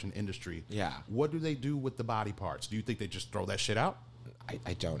abortion industry. Yeah. What do they do with the body parts? Do you think they just throw that shit out?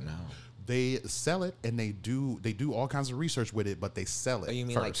 I don't know. They sell it and they do all kinds of research with it, but they sell it. Oh, you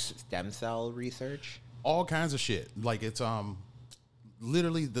mean first. like stem cell research? All kinds of shit. Like it's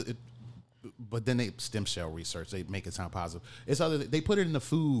literally but then they stem cell research. They make it sound positive. They put it in the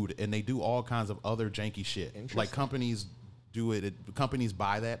food and they do all kinds of other janky shit. Like companies do it. Companies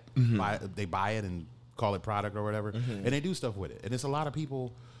buy that. Mm-hmm. They buy it and call it product or whatever, and they do stuff with it. And it's a lot of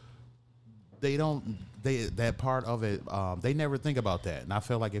people. That part of it, they never think about that. And I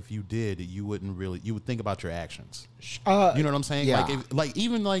feel like if you did, you would think about your actions. You know what I'm saying?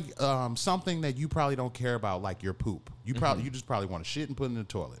 Yeah. Something that you probably don't care about, like your poop. You just probably want to shit and put it in the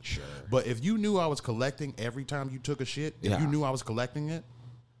toilet. Sure. But if you knew I was collecting every time you took a shit, if you knew I was collecting it,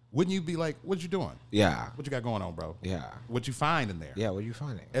 wouldn't you be like, what you doing? Yeah. What you got going on, bro? Yeah. What you find in there? Yeah, what you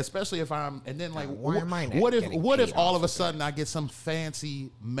finding? Especially if I'm, and then like, why am I what if all of a it? sudden I get some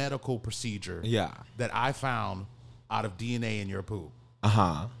fancy medical procedure that I found out of DNA in your poop?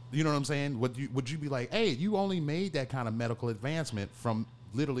 Uh-huh. You know what I'm saying? Would you be like, hey, you only made that kind of medical advancement from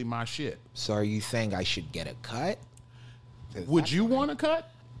literally my shit? So are you saying I should get a cut? Would you want a cut?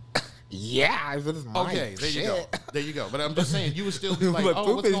 Yeah, if it's mine. Okay, there you go. But I'm just saying, you would still be like, but oh,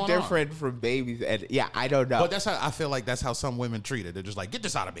 poop what's is going different on? from babies, and I don't know. But I feel like that's how some women treat it. They're just like, get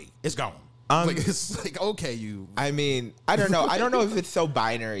this out of me. It's gone. It's like, okay, you. I mean, I don't know. I don't know if it's so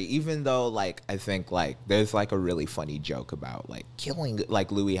binary, even though, like, I think, like, there's, like, a really funny joke about, like, killing,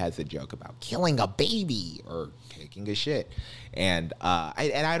 like, Louis has a joke about killing a baby or taking a shit. And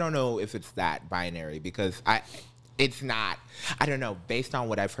I don't know if it's that binary because it's not, I don't know, based on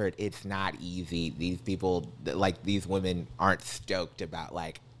what I've heard, it's not easy. These people, like, these women aren't stoked about,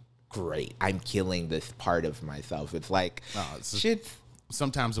 like, great, I'm killing this part of myself. It's like, shit's.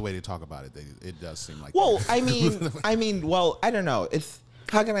 Sometimes the way they talk about it, it does seem like. Well, that. I mean, well, I don't know. It's,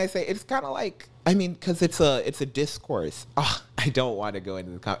 how can I say? It's kind of like, I mean, because it's a discourse. Oh, I don't want to go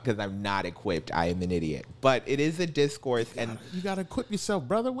into the because I'm not equipped. I am an idiot. But it is a discourse, and You gotta equip yourself,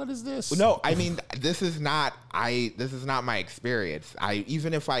 brother. What is this? no, I mean this is not my experience.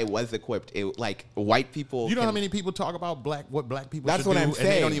 Even if I was equipped, like white people. You know how many people talk about what black people That's should what do, I'm and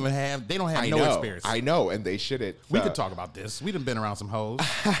saying. they don't have no experience. I know, and they shouldn't. We So- could talk about this. We done been around some hoes.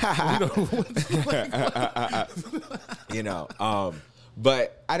 you know.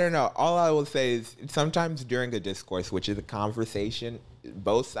 But I don't know. All I will say is sometimes during a discourse, which is a conversation,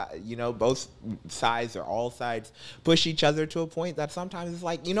 both sides or all sides push each other to a point that sometimes it's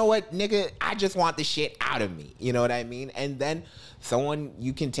like, you know what, nigga, I just want the shit out of me. You know what I mean? And then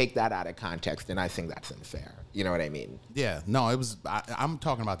you can take that out of context, and I think that's unfair. You know what I mean? Yeah, no, it was. I'm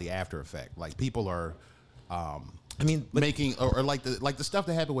talking about the after effect. Like people are. I mean, making or like the stuff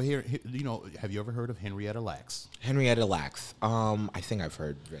that happened with here. You know, have you ever heard of Henrietta Lacks? Henrietta Lacks. I think I've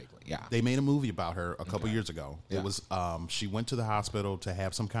heard vaguely. Yeah, They made a movie about her a couple years ago. Yeah. It was she went to the hospital to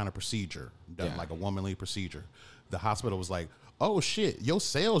have some kind of procedure done, Yeah. like a womanly procedure. The hospital was like, "Oh shit, your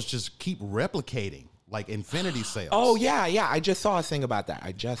cells just keep replicating like infinity cells." Oh yeah. I just saw a thing about that.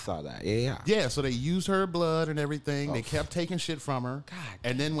 I just saw that. Yeah. Yeah, so they used her blood and everything. They kept taking shit from her. God.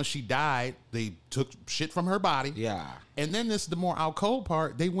 And then when she died, they took shit from her body. Yeah. And then this is the more out cold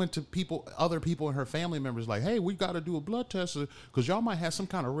part. They went to other people and her family members like, hey, we got to do a blood test because y'all might have some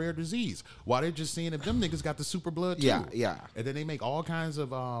kind of rare disease. While they're just seeing if them niggas got the super blood too. Yeah. And then they make all kinds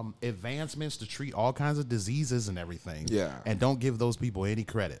of advancements to treat all kinds of diseases and everything. Yeah. And don't give those people any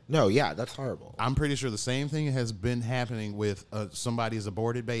credit. No, yeah, that's horrible. I'm pretty sure the same thing has been happening with somebody's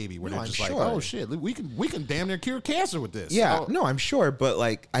aborted baby, where No, they're I'm just like, sure. "Oh shit, we can damn near cure cancer with this." Yeah, Oh, no, I'm sure, but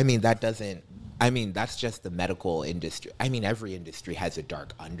like, I mean, that's just the medical industry. I mean, every industry has a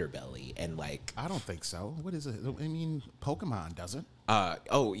dark underbelly, and like, I don't think so. What is it? I mean, Pokemon doesn't.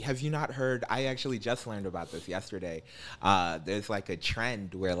 have you not heard? I actually just learned about this yesterday. There's like a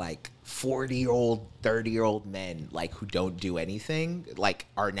trend where like 40-year-old, 30-year-old men like who don't do anything like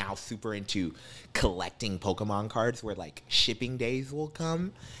are now super into collecting Pokemon cards. Where like shipping days will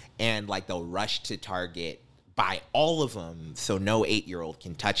come, and like they'll rush to Target, buy all of them so no 8-year-old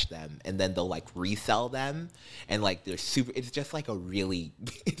can touch them, and then they'll like resell them, and like they're super. It's just like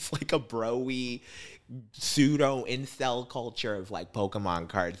it's like a bro-y pseudo incel culture of like Pokemon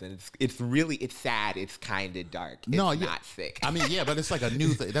cards, and it's sad. It's kind of dark. It's not sick. I mean, yeah, but it's like a new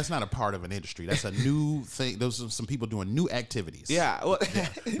thing. That's not a part of an industry. That's a new thing. Those are some people doing new activities. Yeah, well,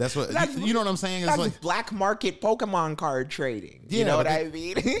 That's what you know what I'm saying. It's that's like black market Pokemon card trading. Yeah, You know but what I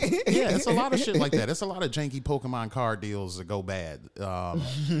mean? yeah, it's a lot of shit like that. It's a lot of janky Pokemon card deals that go bad.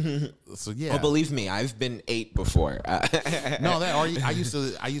 So yeah. Oh, believe me, I've been 8 before. No, I used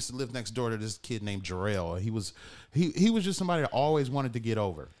to live next door to this kid named Jarrell. He was just somebody that always wanted to get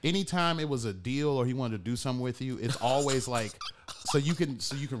over. Anytime it was a deal or he wanted to do something with you, it's always like so you can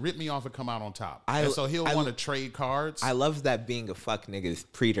rip me off and come out on top. And so he'll want to trade cards. I love that being a fuck nigga is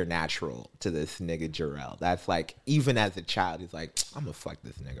preternatural to this nigga Jarrell. That's like, even as a child, he's like, I'm gonna fuck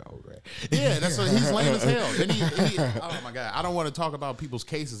this nigga over. Yeah, that's what he's lame as hell. Then he oh my god, I don't want to talk about people's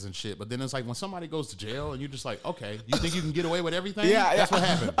cases and shit, but then it's like when somebody goes to jail and you're just like, okay, you think you can get away with everything? That's what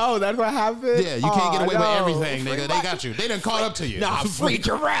happened. Oh, that's what happened? Yeah, you can't get away with everything, Free nigga. They got you. They done caught up to you. Nah, free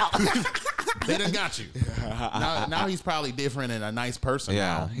Jarrell. They done got you. Now he's probably different and a nice person.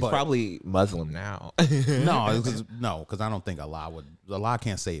 Yeah, now, he's but probably Muslim now. no, because I don't think Allah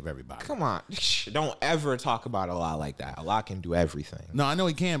can't save everybody. Come on, don't ever talk about Allah like that. Allah can do everything. No, I know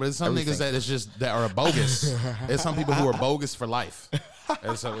he can, but there's some niggas that are bogus. There's some people who are bogus for life,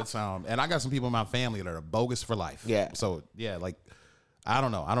 and so it's and I got some people in my family that are bogus for life. Yeah. So yeah, like I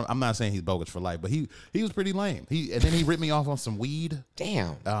don't know. I'm not saying he's bogus for life, but he was pretty lame. And then he ripped me off on some weed.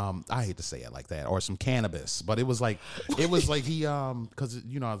 Damn. I hate to say it like that, or some cannabis, but it was like he because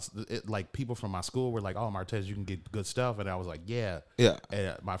like people from my school were like, oh, Martez, you can get good stuff, and I was like, yeah.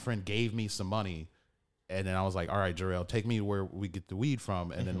 And my friend gave me some money, and then I was like, all right, Jarrell, take me where we get the weed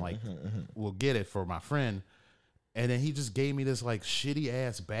from, and then like we'll get it for my friend. And then he just gave me this like shitty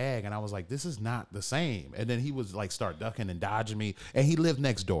ass bag, and I was like, "This is not the same." And then he was like, start ducking and dodging me, and he lived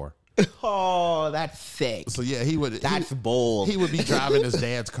next door. Oh, that's sick. So yeah, he would. That's bold. He would be driving his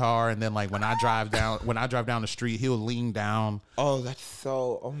dad's car, and then like when I drive down the street, he'll lean down. Oh, that's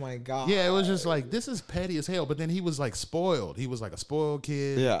so. Oh my god. Yeah, it was just like this is petty as hell. But then he was like spoiled. He was like a spoiled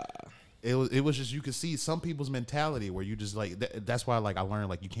kid. Yeah. It was just you could see some people's mentality where you just like that's why like I learned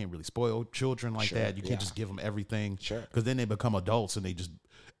like you can't really spoil children like that. You can't just give them everything. Sure. Because then they become adults and they just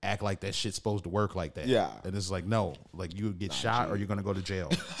act like that shit's supposed to work like that. Yeah. And it's like no, like you get shot or you're gonna go to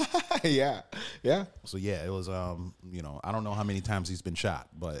jail. Yeah. Yeah. So yeah, it was I don't know how many times he's been shot,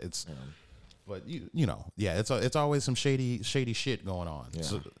 but it's But you know, yeah, it's always some shady shit going on.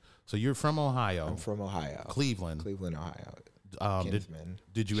 Yeah. So you're from Ohio. I'm from Ohio. Cleveland, Ohio.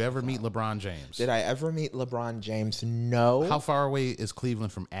 Did you ever meet LeBron James? Did I ever meet LeBron James? No. How far away is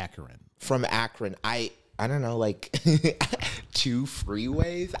Cleveland from Akron? From Akron, I don't know, like 2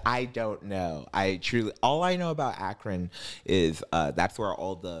 freeways. I don't know. All I know about Akron is that's where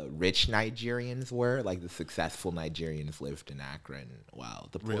all the rich Nigerians were. Like the successful Nigerians lived in Akron. Wow,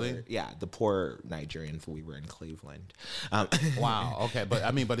 the poor Nigerians, we were in Cleveland. Wow. Okay, but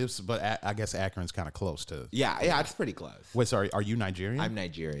I guess Akron's kind of close to. Yeah, it's pretty close. Wait, sorry, are you Nigerian? I'm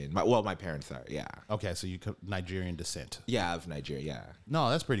Nigerian. My parents are. Yeah. Okay, so you Nigerian descent. Yeah, of Nigeria. Yeah. No,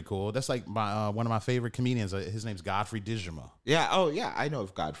 that's pretty cool. That's like one of my favorite comedians. His name's Godfrey Dijima. Yeah. Oh, yeah. I know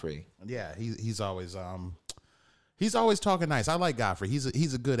of Godfrey. Yeah, he's always talking nice. I like Godfrey.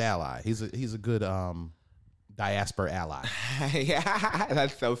 He's a good ally. He's a good diaspora ally. Yeah,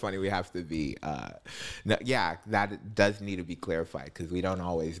 that's so funny. We have to be. That does need to be clarified because we don't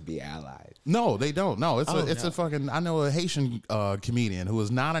always be allies. No, they don't. No, it's a fucking. I know a Haitian comedian who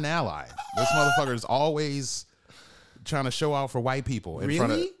is not an ally. This motherfucker is always trying to show out for white people in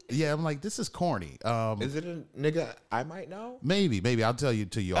front of. Yeah, I'm like, this is corny. Is it a nigga I might know? Maybe I'll tell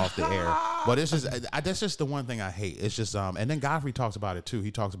you off the air. But it's just that's just the one thing I hate. It's just and then Godfrey talks about it too. He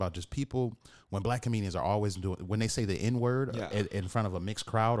talks about just people when black comedians are always doing when they say the N-word in front of a mixed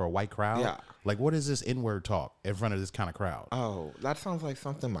crowd or a white crowd. Yeah. Like, what is this N-word talk in front of this kind of crowd? Oh, that sounds like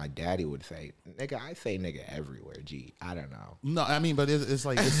something my daddy would say. Nigga, I say nigga everywhere. Gee, I don't know. No, I mean, but it's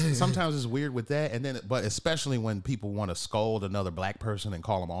like sometimes it's weird with that, and then but especially when people want to scold another black person and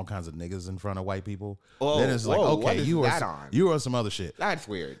call them all kinds of niggas in front of white people. Then it's like, okay, you are some other shit. That's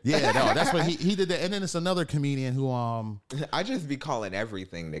weird. Yeah, no, that's what he did that, and then it's another comedian who I just be calling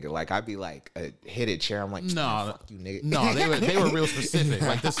everything nigga. Like I'd be like a hit chair. I'm like, no, fuck you, nigga. No, they were real specific.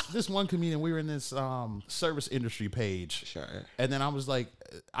 Like this one comedian, we were in this service industry page, sure, and then I was like,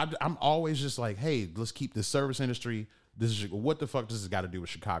 I'm always just like, hey, let's keep this service industry. This is what the fuck does this got to do with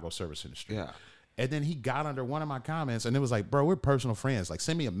Chicago service industry? Yeah. And then he got under one of my comments, and it was like, "Bro, we're personal friends. Like,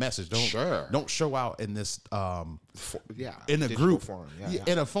 send me a message. Don't show out in this, in a group forum,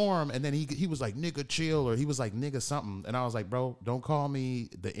 in a forum." And then he was like, "Nigga, chill," or he was like, "Nigga, something." And I was like, "Bro, don't call me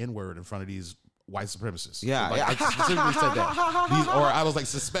the N-word in front of these white supremacists." Yeah, like, I specifically said that. Or I was like,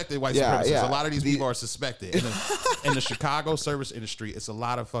 suspected white supremacists. Yeah. A lot of these people are suspected. In the Chicago service industry, it's a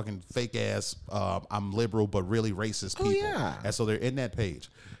lot of fucking fake ass. I'm liberal, but really racist people. Yeah. And so they're in that page.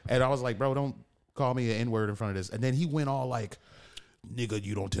 And I was like, "Bro, don't call me an N-word in front of this." And then he went all like, "Nigga,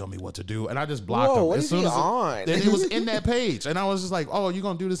 you don't tell me what to do." And I just blocked him. What is he on? And it was in that page. And I was just like, "Oh, you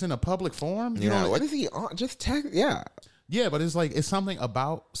gonna do this in a public forum?" What is he on? Just text. Yeah, but it's like, it's something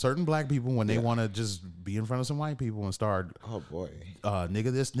about certain black people when they want to just be in front of some white people and start, oh boy,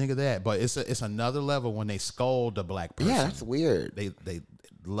 nigga this, nigga that. But it's another level when they scold a black person. Yeah, that's weird. They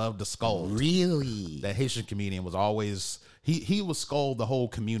love to scold. Really? That Haitian comedian was always he would scold the whole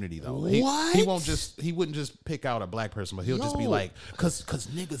community though. What? He wouldn't just pick out a black person, but he'll just be like, cause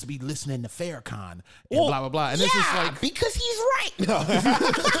niggas be listening to Farrakhan and blah blah blah. And it's just like, because he's right. No.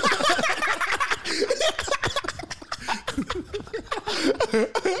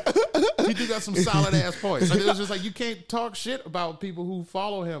 He do got some solid ass points. Like, it was just like, you can't talk shit about people who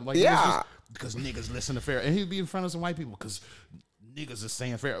follow him. Like, because niggas listen to Farrakhan, and he'd be in front of some white people because niggas is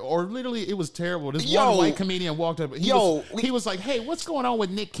saying Farrakhan. Or literally, it was terrible. This one white comedian walked up. He was like, "Hey, what's going on with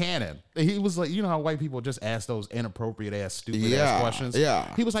Nick Cannon?" And he was like, you know how white people just ask those inappropriate ass, stupid ass questions.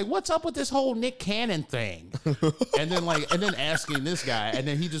 Yeah. He was like, "What's up with this whole Nick Cannon thing?" and then asking this guy, and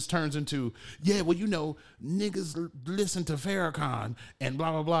then he just turns into, "Yeah, well, you know, niggas listen to Farrakhan and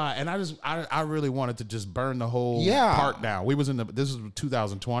blah blah blah." And I really wanted to just burn the whole part down. This was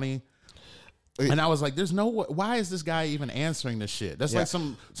 2020. And I was like, "There's no. Why is this guy even answering this shit?" That's like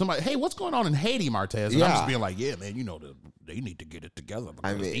somebody. Hey, what's going on in Haiti, Martez? And I'm just being like, "Yeah, man. You know, they need to get it together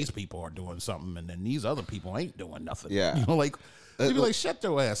because these people are doing something, and then these other people ain't doing nothing." Yeah, you know, like you'd be like, "Shut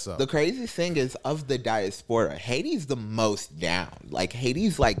your ass up." The crazy thing is, of the diaspora, Haiti's the most down. Like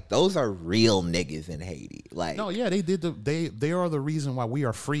Haiti's like, those are real niggas in Haiti. Like, no, yeah, they are the reason why we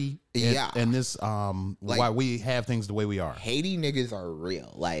are free. And this why we have things the way we are. Haiti niggas are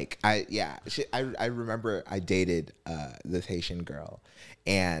real. Like I remember I dated this Haitian girl,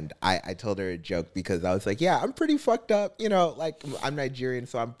 and I told her a joke because I was like, "Yeah, I'm pretty fucked up, you know, like I'm Nigerian,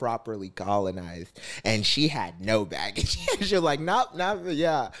 so I'm properly colonized." And she had no baggage. She was like, "Nope,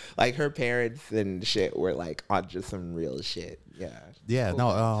 yeah." Like her parents and shit were like on just some real shit. Yeah.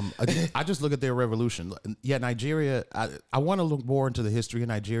 No. I just look at their revolution. Yeah, Nigeria. I want to look more into the history of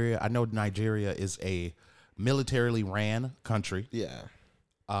Nigeria. I know Nigeria is a militarily ran country. Yeah.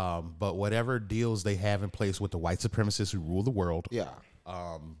 But whatever deals they have in place with the white supremacists who rule the world, Yeah.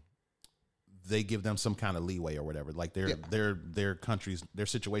 they give them some kind of leeway or whatever. Like their countries, their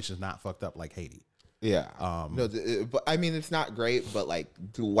situation's not fucked up like Haiti. Yeah. No, but I mean, it's not great, but like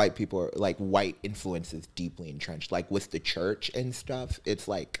the white people are like white influence is deeply entrenched. Like with the church and stuff, it's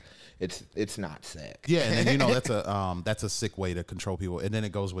like it's not sick. Yeah, and then that's a sick way to control people. And then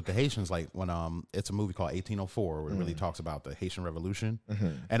it goes with the Haitians, like when it's a movie called 1804 where it really talks about the Haitian Revolution.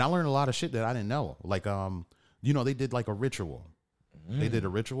 And I learned a lot of shit that I didn't know. Like they did like a ritual. They did a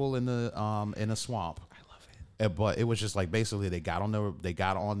ritual in a swamp. I love it. But it was just like basically they got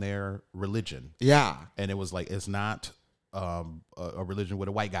on their religion. Yeah. And it was like it's not a religion with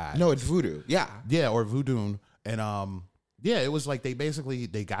a white guy. No, it's voodoo. Yeah. Yeah, or voodoo. And yeah, it was like they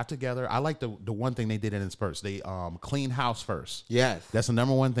got together. I like the one thing they did in spurts. They clean house first. Yes. That's the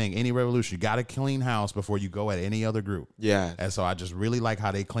number one thing. Any revolution, you got to clean house before you go at any other group. Yeah. And so I just really like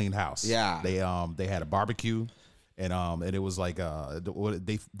how they cleaned house. Yeah. They had a barbecue, and it was like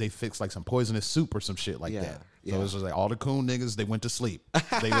they fixed like some poisonous soup or some shit like that. So it was just like all the coon niggas, they went to sleep.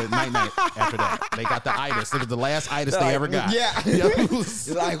 They went night after that. They got the itis. It was the last itis they ever got. Yeah.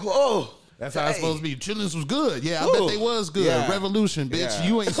 You're like, whoa. That's how it's supposed to be. Chillins was good. Yeah, I bet they was good. Yeah. Revolution, bitch. Yeah.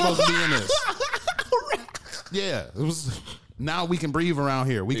 You ain't supposed to be in this. Yeah, it was. Now we can breathe around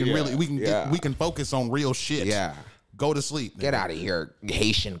here. We can we can focus on real shit. Yeah. Go to sleep. Get out of here,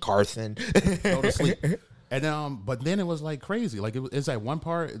 Haitian Carson. Go to sleep. And but then it was like crazy. Like it's at one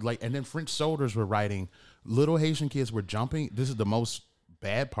part, like, and then French soldiers were writing. Little Haitian kids were jumping. This is the most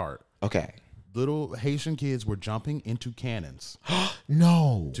bad part. Okay. Little Haitian kids were jumping into cannons.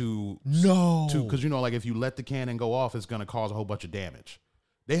 No. Because like if you let the cannon go off, it's going to cause a whole bunch of damage.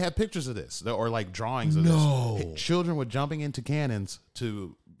 They have pictures of this or like drawings of this. Children were jumping into cannons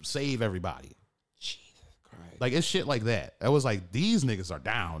to save everybody. Jesus Christ. Like it's shit like that. I was like, these niggas are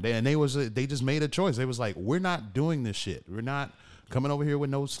down. They just made a choice. They was like, we're not doing this shit. We're not coming over here with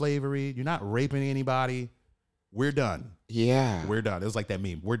no slavery. You're not raping anybody. We're done. Yeah. We're done. It was like that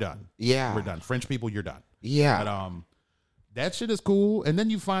meme. We're done. Yeah. We're done. French people, you're done. Yeah. But that shit is cool. And then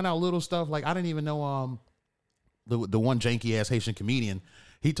you find out little stuff like I didn't even know the one janky ass Haitian comedian.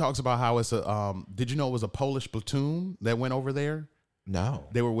 He talks about how it's did you know it was a Polish platoon that went over there? No.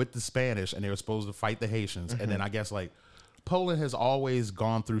 They were with the Spanish and they were supposed to fight the Haitians. And then I guess like Poland has always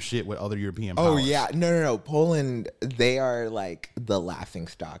gone through shit with other European powers. Oh, yeah. No. Poland, they are like the laughing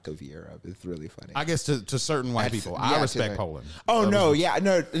stock of Europe. It's really funny. I guess to certain white people. I respect Poland. Oh, no. Yeah.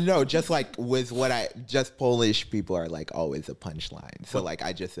 No. Just like with just Polish people are like always a punchline. So like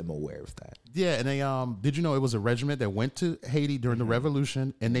I just am aware of that. Yeah. And they, did you know it was a regiment that went to Haiti during the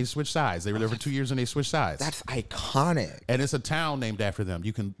revolution and they switched sides? They were there for 2 years and they switched sides. That's iconic. And it's a town named after them.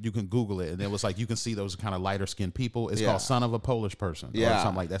 You can Google it. And it was like, you can see those kind of lighter skinned people. It's called Son of a Polish Person. Yeah. Or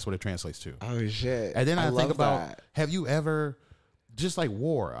something like that's what it translates to. Oh, shit. And then I think about, that. have you ever, just like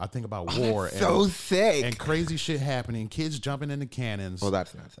war, I think about war. That's so sick. And crazy shit happening, kids jumping into cannons. Well,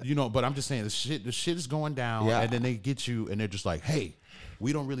 that's not sick. But I'm just saying, the shit is going down. Yeah. And then they get you and they're just like, hey,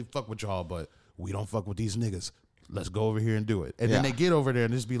 we don't really fuck with y'all, but we don't fuck with these niggas. Let's go over here and do it. And then they get over there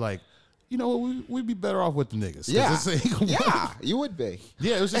and just be like, you know what, we'd be better off with the niggas. Yeah, you would be.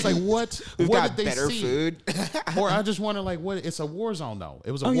 Yeah, it was just like, what got did they better see? Food. Or I just wonder, like, what? It's a war zone, though.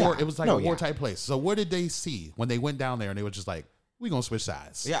 It was a war. Yeah. It was like a war type place. So what did they see when they went down there and they were just like, we gonna switch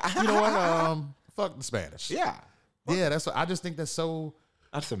sides? Yeah. You know what? Fuck the Spanish. Yeah. Yeah, that's. I just think that's so.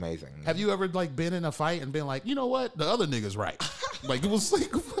 That's amazing. Have you ever like been in a fight and been like, you know what, the other nigga's right? Like it was like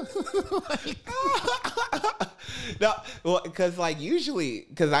no, well, because like usually,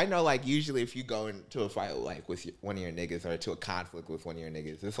 because I know like usually if you go into a fight like with one of your niggas or to a conflict with one of your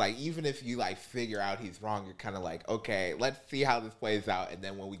niggas, it's like even if you like figure out he's wrong, you're kind of like, okay, let's see how this plays out, and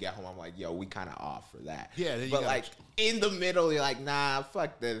then when we get home, I'm like, yo, we kind of off for that. Yeah, then you but like in the middle, you're like, nah,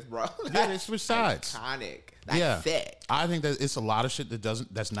 fuck this, bro. Yeah, they switch sides. Iconic. That's sick. I think that it's a lot of shit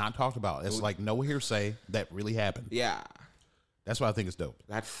that's not talked about. It's like no hearsay that really happened. Yeah. That's why I think it's dope.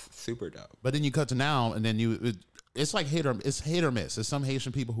 That's super dope. But then you cut to now, and then it's like hit or miss. There's some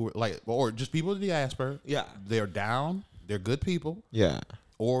Haitian people who are like, or just people in the diaspora. Yeah. They're down. They're good people. Yeah.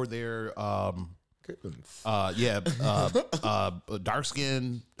 Or they're dark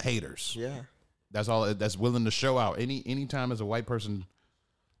skinned haters. Yeah. That's all. That's willing to show out. Anytime there's a white person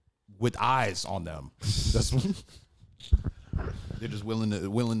with eyes on them, that's they're just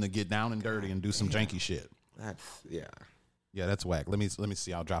willing to get down and dirty and do some janky shit. That's Yeah, that's whack. Let me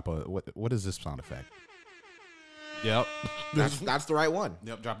see. I'll drop a what is this sound effect? Yep. That's the right one.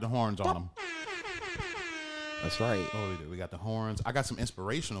 Yep, drop the horns on them. That's right. Oh, we got the horns. I got some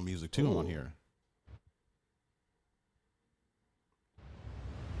inspirational music too on here.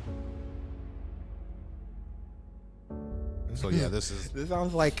 So yeah, this is This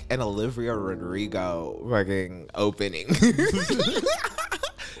sounds like an Olivia Rodrigo fucking opening.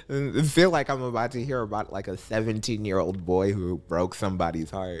 I feel like I'm about to hear about like a 17-year-old boy who broke somebody's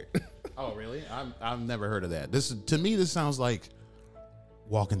heart. Oh, really? I've never heard of that. To me this sounds like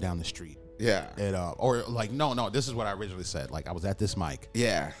walking down the street. Yeah. And or like no, this is what I originally said. Like I was at this mic.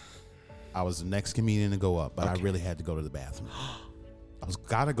 Yeah. I was the next comedian to go up, but I really had to go to the bathroom.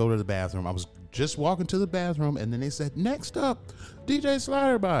 Gotta go to the bathroom. I was just walking to the bathroom, and then they said, "Next up, DJ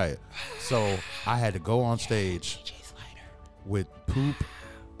Slider by." So I had to go on stage with poop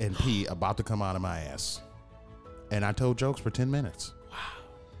and pee about to come out of my ass, and I told jokes for 10 minutes. Wow,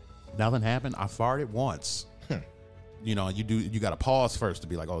 nothing happened. I farted once. You know, you got to pause first to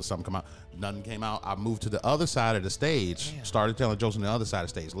be like, "Oh, something come out." Nothing came out. I moved to the other side of the stage, started telling jokes on the other side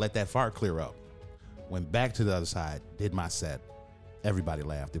of the stage, let that fart clear up. Went back to the other side, did my set. Everybody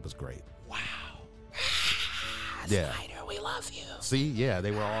laughed. It was great. Wow. Yeah. Slider, we love you. See, yeah,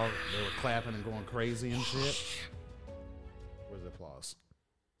 they were clapping and going crazy and shit. Where's the applause?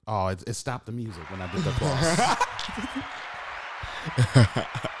 Oh, it stopped the music when I did the applause.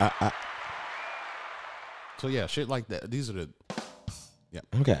 So yeah, shit like that. These are the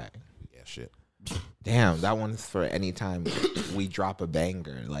Okay. yeah, shit. Damn, that one's for any time we drop a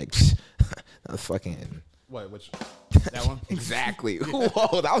banger. Like, that's fucking. What? Which? That one? Exactly.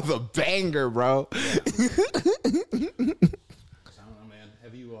 Whoa, that was a banger, bro. I don't know, man.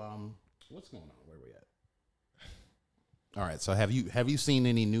 Have you what's going on? Where we at? All right. So have you seen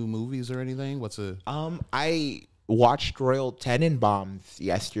any new movies or anything? I watched Royal Tenenbaums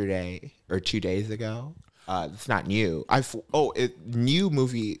yesterday or 2 days ago. It's not new. New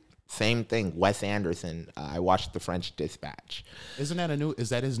movie. Same thing. Wes Anderson. I watched The French Dispatch. Is that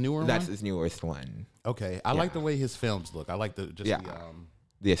his newer one? That's his newest one. Okay. I like the way his films look. I like the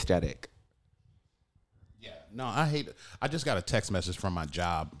aesthetic. Yeah. No, I just got a text message from my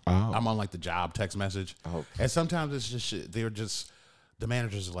job. Oh. I'm on like the job text message. Oh. And sometimes it's just shit. The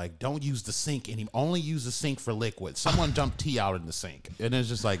managers are like, don't use the sink anymore. Only use the sink for liquid. Someone dumped tea out in the sink. And it's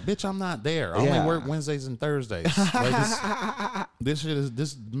just like, bitch, I'm not there. I only work Wednesdays and Thursdays. Like this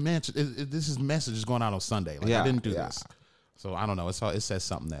message is going out on Sunday. Like I didn't do this. So I don't know. It says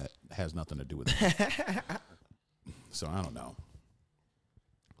something that has nothing to do with it. So I don't know.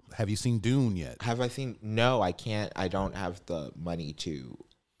 Have you seen Dune yet? Have I seen? No, I can't. I don't have the money to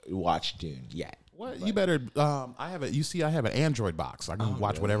watch Dune yet. What? You better. I have it. You see, I have an Android box. I can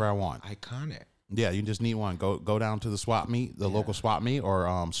watch whatever I want. Iconic. Yeah, you just need one. Go down to the swap meet, the local swap meet,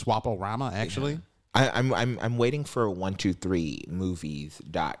 or Swap-O-Rama, actually. Yeah. I'm waiting for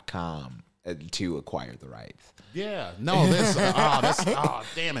 123movies.com to acquire the rights. Yeah. No,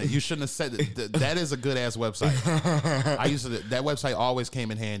 damn it. You shouldn't have said that. That is a good ass website. That website always came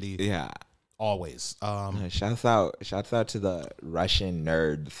in handy. Yeah. Always. Shouts out to the Russian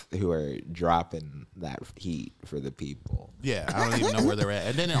nerds who are dropping that heat for the people. Yeah, I don't even know where they're at.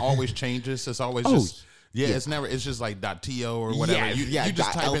 And then it always changes. It's always it's just like .to or whatever. Yeah, you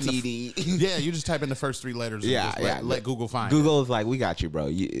just type .ltd. you just type in the first three letters and let Google find Google's like, we got you, bro.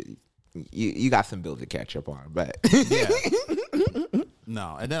 You got some bills to catch up on, but yeah.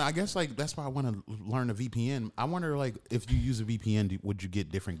 No, and then I guess like that's why I want to learn a VPN. I wonder like if you use a VPN, would you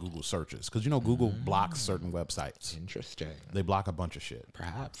get different Google searches? Because Google blocks certain websites. Interesting. They block a bunch of shit.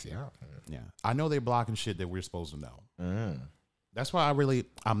 Perhaps, yeah. Yeah, I know they're blocking shit that we're supposed to know. That's why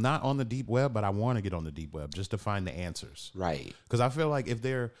I'm not on the deep web, but I want to get on the deep web just to find the answers. Right. Because I feel like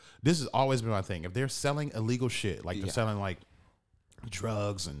this has always been my thing. If they're selling illegal shit, like they're selling like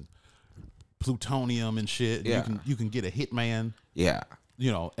drugs and plutonium and shit, you can get a hitman. Yeah.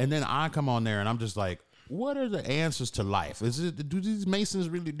 And then I come on there and I'm just like, what are the answers to life? Do these Masons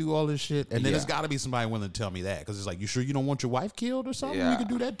really do all this shit? And then there's got to be somebody willing to tell me that, because it's like, you sure you don't want your wife killed or something? Yeah. You can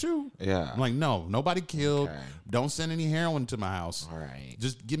do that too. Yeah. I'm like, no, nobody killed. Okay. Don't send any heroin to my house. All right.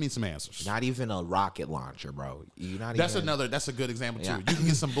 Just give me some answers. Not even a rocket launcher, bro. That's a good example too. You can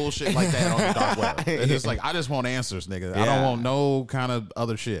get some bullshit like that on the dark web. And it's like, I just want answers, nigga. I don't want no kind of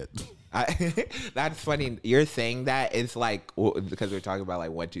other shit. That's funny. You're saying that it's like, because we're talking about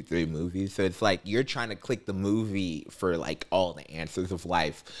like 1, 2, 3 movies. So it's like you're trying to click the movie for like all the answers of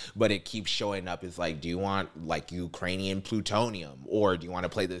life, but it keeps showing up as like, do you want like Ukrainian plutonium, or do you want to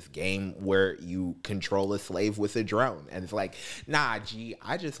play this game where you control a slave with a drone? And it's like, nah, G,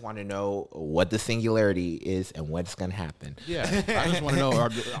 I just want to know what the singularity is and what's gonna happen. Yeah, I just want to know,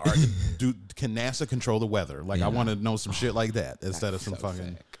 can NASA control the weather? Like, I want to know some shit like that instead of some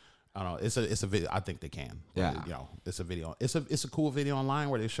fucking. Sick. I don't know. It's a video. I think they can. Yeah. It's a video. It's a cool video online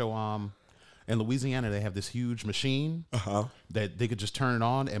where they show and in Louisiana, they have this huge machine that they could just turn it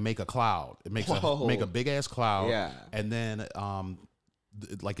on and make a cloud. It makes make a big ass cloud. Yeah. And then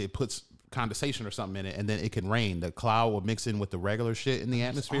like it puts condensation or something in it, and then it can rain. The cloud will mix in with the regular shit in the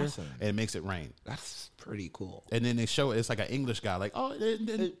atmosphere, awesome. and it makes it rain. That's pretty cool. And then they show it's like an English guy, like, oh,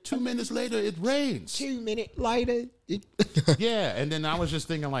 then 2 minutes later it rains. 2 minutes later. Yeah, and then I was just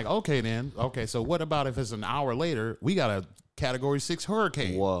thinking, like, okay, so what about if it's an hour later, we got a Category 6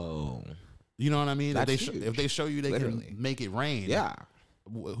 hurricane? Whoa. You know what I mean? That's If they show you they Literally. can make it rain, Yeah.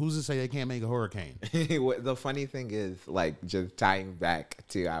 who's to say they can't make a hurricane? The funny thing is, like, just tying back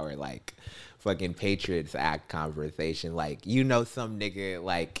to our, like, fucking Patriots Act conversation, like, some nigga,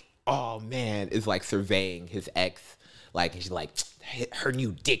 like, oh, man, is, like, surveying his ex, like, and she's like, her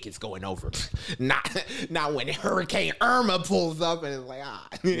new dick is going over. not when Hurricane Irma pulls up and it's like,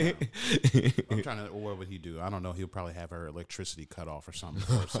 Yeah. I'm trying to, what would he do? I don't know. He'll probably have her electricity cut off or something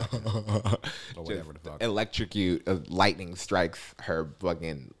for a second. Or whatever the fuck. Electrocute, lightning strikes her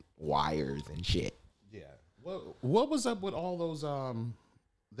fucking wires and shit. Yeah. What was up with all those,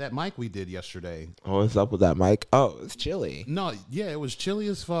 that mic we did yesterday? Oh, what's up with that mic? Oh, it's chilly. No, yeah, it was chilly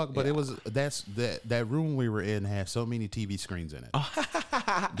as fuck, but it was that room we were in had so many TV screens in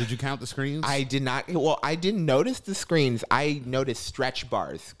it. Did you count the screens? I did not. Well, I didn't notice the screens. I noticed stretch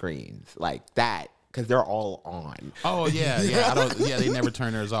bar screens like that because they're all on. Oh yeah. They never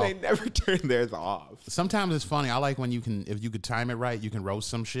turn theirs off. They never turn theirs off. Sometimes it's funny. I like when if you could time it right, you can roast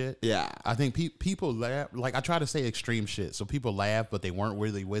some shit. Yeah. I think people laugh. Like, I try to say extreme shit, so people laugh, but they weren't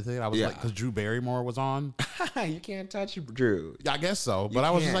really with it. I was like, because Drew Barrymore was on. You can't touch Drew. I guess so, but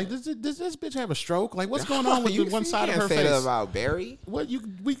I was just like, does this bitch have a stroke? Like, what's going on with the one side of her say face? That about Barry? What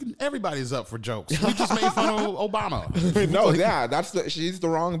everybody's up for jokes. We just made fun of Obama. No, yeah, she's the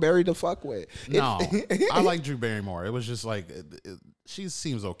wrong Barry to fuck with. No, I like Drew Barrymore. It was just like she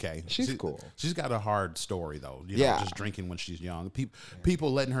seems okay. She's cool. She's got a hard story though. You know, just drinking when she's young.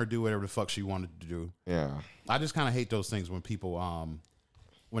 People letting her do whatever the fuck she wanted to do. Yeah. I just kind of hate those things when people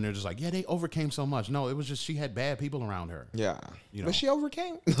when they're just like, yeah, they overcame so much. No, it was just she had bad people around her. Yeah. But she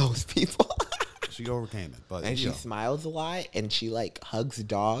overcame those people. She overcame it, but she smiles a lot, and she like hugs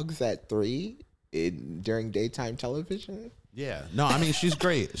dogs at 3 during daytime television. Yeah, no, I mean she's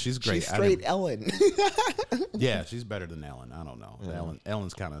great. She's great. She's straight Ellen. Yeah, she's better than Ellen. I don't know. Yeah.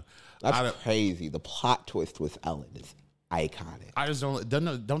 Ellen's kind of that's crazy. The plot twist with Ellen is iconic. I just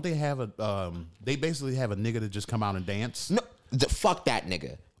don't they have a they basically have a nigga to just come out and dance? No, fuck that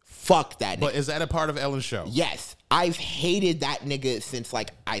nigga. Fuck that nigga. But is that a part of Ellen's show? Yes. I've hated that nigga since like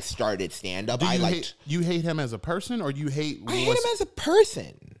I started stand up. You hate him as a person, or you hate? I hate him as a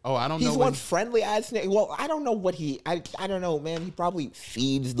person. Oh, I don't know. He's one friendly ass nigga. Well, I don't know what I don't know, man. He probably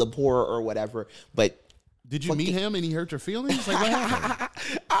feeds the poor or whatever. But did you meet him and he hurt your feelings? Like, what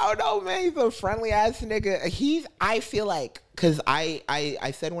happened? I don't know, man. He's a friendly ass nigga. I feel like, because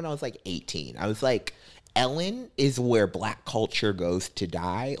I said when I was like 18, I was like, Ellen is where black culture goes to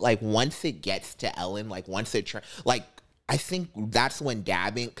die. Like, once it gets to Ellen, like, once it, like, I think that's when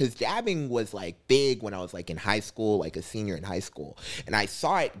dabbing, because dabbing was, like, big when I was, like, in high school, like, a senior in high school. And I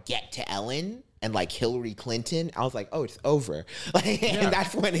saw it get to Ellen and, like, Hillary Clinton. I was like, oh, it's over. Like, and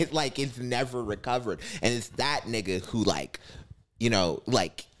that's when it's never recovered. And it's that nigga who, like,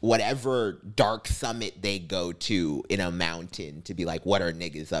 like, whatever dark summit they go to in a mountain to be like, what are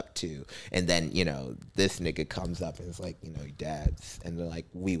niggas up to? And then, this nigga comes up and is like, he dabs. And they're like,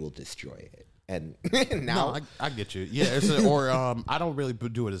 we will destroy it. And now. No, I get you. Yeah. I don't really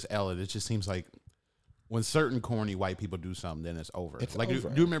do it as Ellen. It just seems like when certain corny white people do something, then it's over. It's like, over.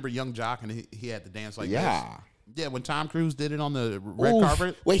 Do you remember Young Jock and he had to dance like this? Yeah, when Tom Cruise did it on the red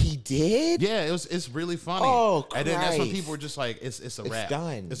carpet. Wait, he did? Yeah, it's really funny. Oh, Christ. And then that's when people were just like, it's a wrap. It's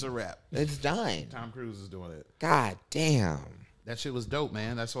done. It's a wrap. It's done. Tom Cruise is doing it. God damn. That shit was dope,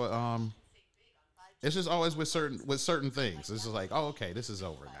 man. That's what it's just always with certain things. It's just like, oh, okay, this is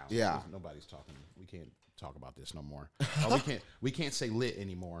over now. Yeah. Nobody's talking. We can't talk about this no more. We can't say lit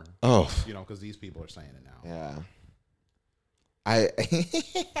anymore. Oh. Because these people are saying it now.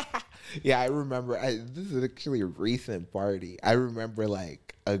 Yeah. I remember, this is actually a recent party. I remember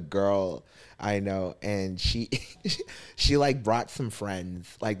like a girl I know, and she like brought some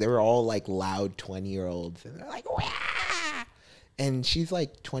friends. Like they were all like loud 20-year-olds, and they're like, wah! And she's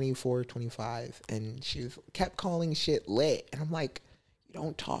like 24, 25, and she kept calling shit lit. And I'm like, you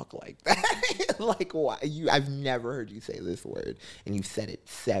don't talk like that. Like, why? I've never heard you say this word, and you said it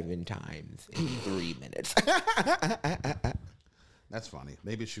 7 times in 3 minutes. That's funny.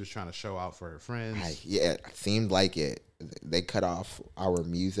 Maybe she was trying to show out for her friends. Yeah, it seemed like it. They cut off our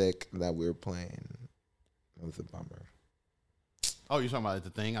music that we were playing. It was a bummer. Oh, you're talking about the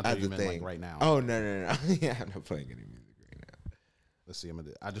thing? I thought you meant like right now. Oh no. Yeah, I'm not playing any music right now. Let's see.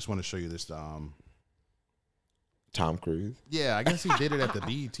 I just want to show you this. Tom Cruise. Yeah, I guess he did it at the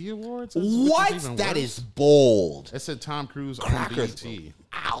BET Awards. What? That is bold. It said Tom Cruise Crackers on BET.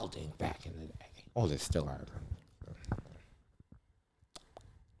 Outing back in the day. Oh, they still are.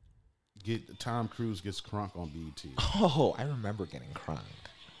 Tom Cruise gets crunk on BET. Oh, I remember getting crunk.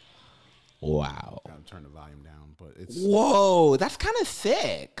 Wow. Gotta turn the volume down, but it's Whoa, that's kind of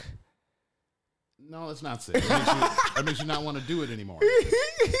sick. no, it's not sick. That makes you not want to do it anymore.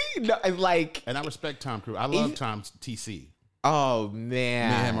 No, like, And I respect Tom Cruise. I love Tom TC. oh Me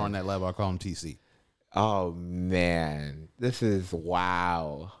and him man. are on that level. I call him TC. Oh man, this is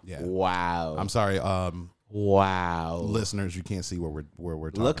wow. Yeah. Wow. I'm sorry, wow. listeners. You can't see where we're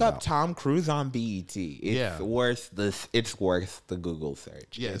talking Look up about. Tom Cruise on BET. It's Yeah. worth this. It's worth the Google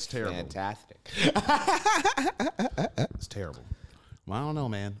search. Yeah, it's terrible. Fantastic. It's terrible. Well, I don't know,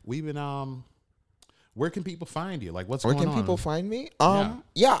 man. We've been where can people find you? Like, what's Where going can on? people find me? Yeah.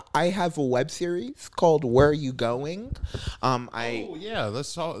 Yeah, I have a web series called Where Are You Going? Oh yeah,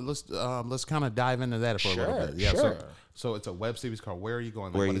 let's kind of dive into that for a little Sure, bit. Yeah, sure. So it's a web series called Where Are You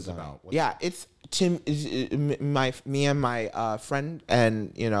Going? Like, Where what you is it going? about? What's Yeah, it's Tim. Me and my friend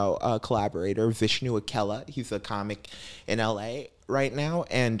and collaborator Vishnu Akella. He's a comic in LA right now,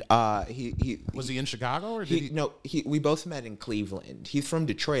 and he Was he in Chicago or did he? we both met in Cleveland. He's from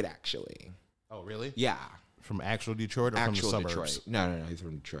Detroit, actually. Oh, really? Yeah, From actual Detroit or actual from the suburbs? Detroit. No, he's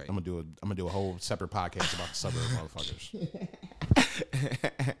from Detroit. I'm gonna do a whole separate podcast about the suburb motherfuckers.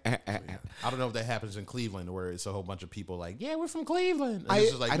 I don't know if that happens in Cleveland where it's a whole bunch of people like, yeah, we're from Cleveland. And it's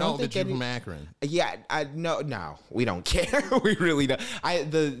just like, I no, don't think but you're any- from Akron. Yeah, no, we don't care. We really don't.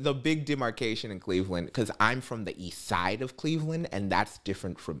 The big demarcation in Cleveland, because I'm from the east side of Cleveland, and that's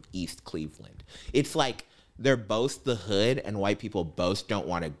different from East Cleveland. It's like they're both the hood, and white people both don't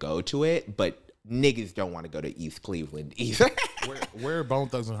want to go to it, but niggas don't want to go to East Cleveland either. Where are Bone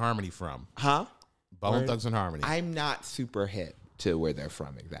Thugs and Harmony from? Huh? Bone Thugs and Harmony. I'm not super hip to where they're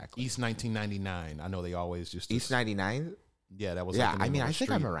from exactly. East 1999. I know they always used to. East 99? Yeah, that was. Yeah, like the I name mean, of I a think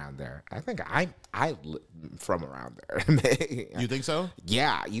street. I'm around there. I think I'm from around there. You think so?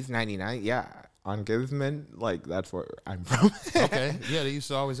 Yeah, East 99. Yeah, on Gisman, like that's where I'm from. Okay. Yeah, they used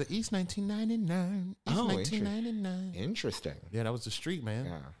to always say East 1999. East Oh, 1999. Interesting. Yeah, that was the street,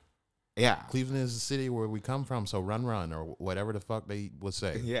 man. Yeah. Cleveland is the city where we come from, so run or whatever the fuck they would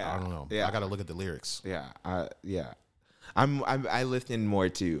say. Yeah. I don't know. Yeah. I got to look at the lyrics. Yeah. Yeah. I listen more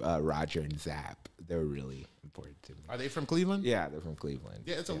to Roger and Zapp. They're really important to me. Are they from Cleveland? Yeah, they're from Cleveland.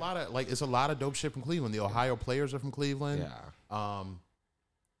 Yeah, it's a lot of dope shit from Cleveland. The Ohio players are from Cleveland. Yeah.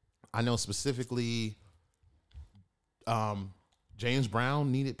 I know specifically James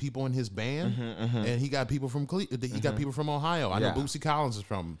Brown needed people in his band, and he got people from He got people from Ohio. I know Yeah. Bootsy Collins is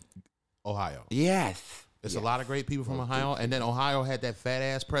from Ohio. Yes. It's a lot of great people from Ohio, and then Ohio had that fat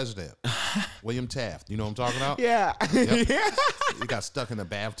ass president, William Taft. You know what I'm talking about? Yeah. Yep. Yeah. He got stuck in the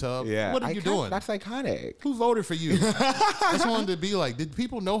bathtub. Yeah. What are you doing? That's iconic. Who voted for you? I just wanted to be like, did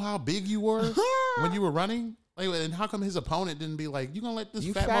people know how big you were when you were running? Like, and how come his opponent didn't be like, you gonna let this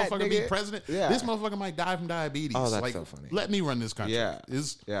You fat fat motherfucker be nigga. president? Yeah. This motherfucker might die from diabetes. Oh, that's like, so funny. Let me run this country. Yeah.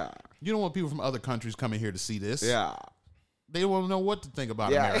 You don't want people from other countries coming here to see this. Yeah. They don't want to know what to think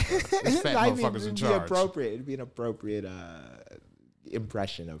about Yeah. America. It's fat I mean, motherfuckers in it'd be charge. appropriate. It'd be an appropriate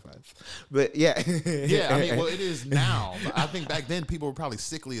impression of us. But yeah. Yeah, I mean, well, it is now. But I think back then people were probably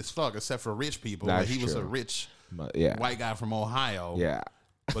sickly as fuck, except for rich people. That's Like, he was a true. rich yeah. white guy from Ohio. Yeah.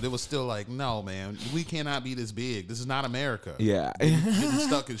 But it was still like, no, man, we cannot be this big. This is not America. Yeah. Getting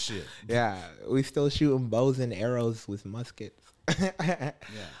stuck in shit. Yeah. We still shooting bows and arrows with muskets.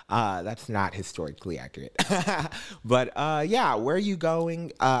 That's not historically accurate. But yeah, Where Are You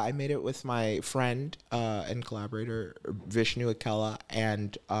Going? I made it with my friend and collaborator Vishnu Akella,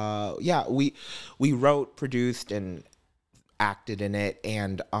 and yeah, we wrote, produced, and acted in it,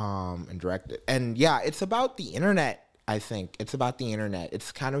 and directed. And yeah, it's about the internet. I think it's about the internet.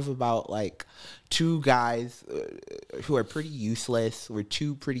 It's kind of about like two guys who are pretty useless. We're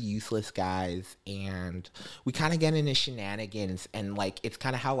two pretty useless guys, and we kind of get into shenanigans, and like it's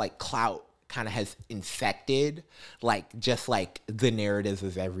kind of how like clout kind of has infected like just like the narratives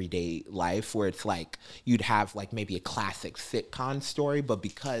of everyday life, where it's like you'd have like maybe a classic sitcom story, but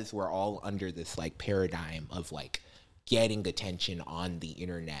because we're all under this like paradigm of like getting attention on the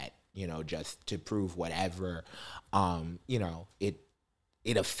internet, you know, just to prove whatever, you know, it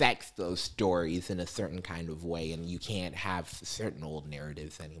affects those stories in a certain kind of way, and you can't have certain old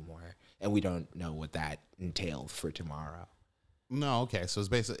narratives anymore, and we don't know what that entails for tomorrow. No, okay. So it's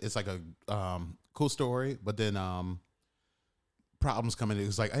basically, it's like a cool story, but then problems coming in.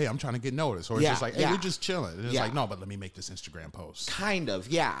 It's like, hey, I'm trying to get noticed, or it's Yeah, just like, hey, yeah. we're just chilling. And it's Yeah. like, no, but let me make this Instagram post. Kind of,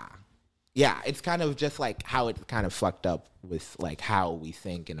 yeah. Yeah, it's kind of just like how it's kind of fucked up with like how we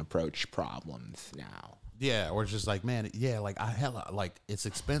think and approach problems now. Yeah, or it's just like, man, yeah, like it's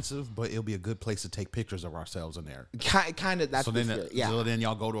expensive, but it'll be a good place to take pictures of ourselves in there. Kind of, that's So the then, spirit, yeah. so then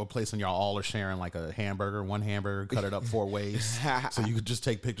y'all go to a place and y'all all are sharing like a hamburger, one hamburger, cut it up 4 ways, so you could just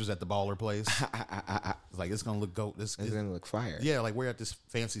take pictures at the baller place. It's like it's gonna look It's gonna look fire. yeah, like we're at this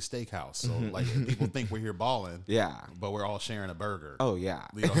fancy steakhouse, so like people think we're here balling, Yeah. but we're all sharing a burger. Oh yeah.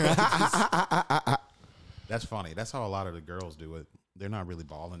 You know, that's funny. That's how a lot of the girls do it. They're not really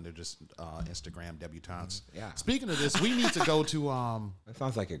balling. They're just Instagram debutantes. Yeah. Speaking of this, we need to go to That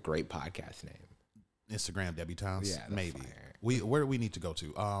sounds like a great podcast name. Instagram debutantes. Yeah, that's maybe. fire. Where do we need to go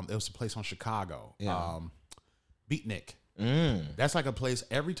to? There was a place on Chicago. Yeah. Beatnik. Mm. That's like a place.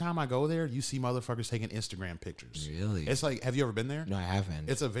 Every time I go there, you see motherfuckers taking Instagram pictures. Really? It's like, have you ever been there? No, I haven't.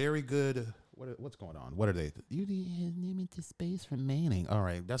 It's a very good. What's going on? What are they? You need to space for Manning. All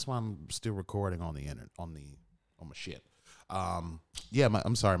right, that's why I'm still recording on the internet on my shit. Yeah,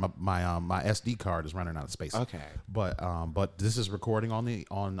 I'm sorry, my SD card is running out of space. Okay. But this is recording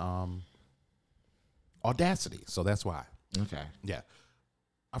on Audacity, so that's why. Okay. Yeah,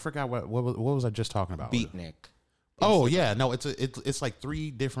 I forgot what was I just talking about? Beatnik. Oh yeah, no, it's like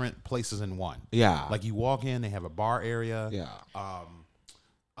 3 different places in one. Yeah. Like you walk in, they have a bar area. Yeah.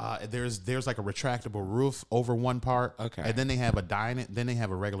 There's like a retractable roof over one part. Okay. And then they have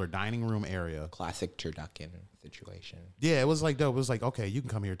a regular dining room area. Classic turducken situation. Yeah, it was like dope. It was like, okay, you can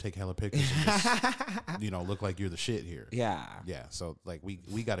come here, take hella pictures, and just, look like you're the shit here. Yeah. Yeah. So like we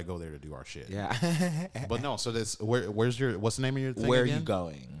got to go there to do our shit. Yeah. But no, so this what's the name of your thing Where again? are you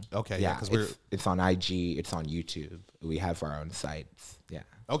going? Okay, yeah, 'cause it's on IG, it's on YouTube. We have our own sites. Yeah.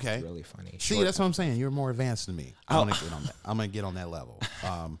 Okay. It's really funny. See, that's what I'm saying. You're more advanced than me. I'm gonna get on that level.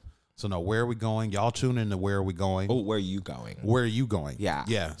 So no, where are we going? Y'all tune in to where are we going? Oh, where are you going? Where are you going? Yeah.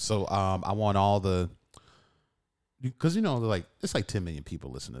 Yeah. So I want all the, because like it's like 10 million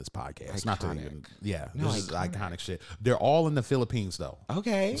people listen to this podcast. Not to Iconic. even, yeah. No, This is iconic. iconic shit. They're all in the Philippines though.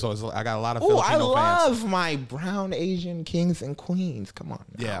 Okay. So I got a lot of Oh, I Filipino fans. love my brown Asian kings and queens. Come on.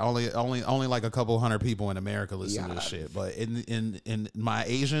 now. Yeah, only like a couple hundred people in America listen to this Yes. shit. But in my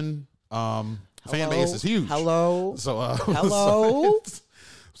Asian fan Hello? base is huge. Hello. So Hello?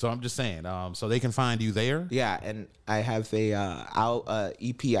 So I'm just saying, so they can find you there. Yeah, and I have a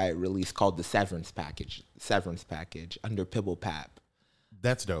EP I released called the Severance Package under Pibble Pap.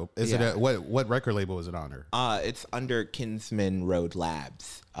 That's dope. Is Yeah. it what record label is it under? It's under Kinsman Road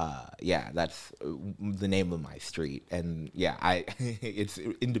Labs. Yeah, that's the name of my street, and yeah, it's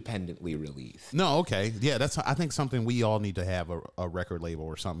independently released. No, okay, yeah, that's I think something we all need to have a record label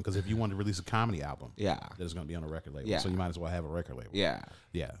or something, because if you want to release a comedy album, Yeah. that's going to be on a record label. Yeah. So you might as well have a record label. Yeah.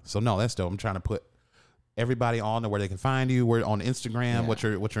 Yeah. So no, that's dope. I'm trying to put everybody on there where they can find you. We're on Instagram. Yeah. What's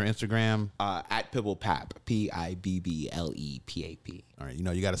your Instagram? At Pibble Pap, PIBBLEPAP. All right,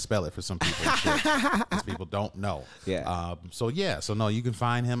 you got to spell it for some people. Because people don't know. Yeah. So no, you can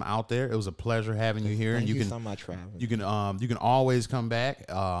find him out there. It was a pleasure having you here, Thank and you can so much for having me. you can always come back.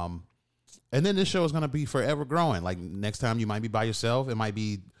 And then this show is gonna be forever growing. Like next time you might be by yourself. It might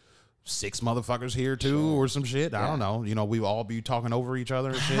be 6 motherfuckers here too, or some shit. I don't know. We will all be talking over each other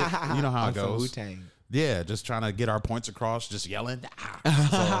and shit. You know how it goes. Wu-Tang. Yeah, just trying to get our points across, just yelling.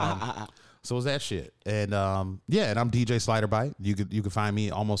 So it's that shit. And and I'm DJ Sliderbite. You can find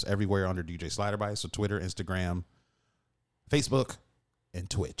me almost everywhere under DJ Sliderbite. So Twitter, Instagram, Facebook, and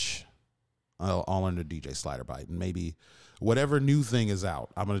Twitch. All under DJ Sliderbite. And maybe whatever new thing is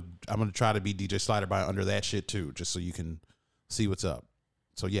out, I'm gonna try to be DJ Sliderbite under that shit too, just so you can see what's up.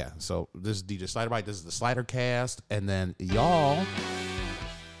 So yeah, so this is DJ Sliderbite. This is the Slider Cast, and then y'all.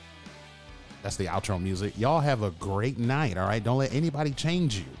 That's the outro music. Y'all have a great night, all right? Don't let anybody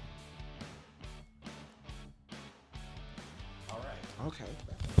change you. All right. Okay.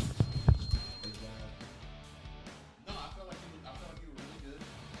 No, I felt like you were really good.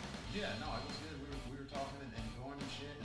 Yeah, no,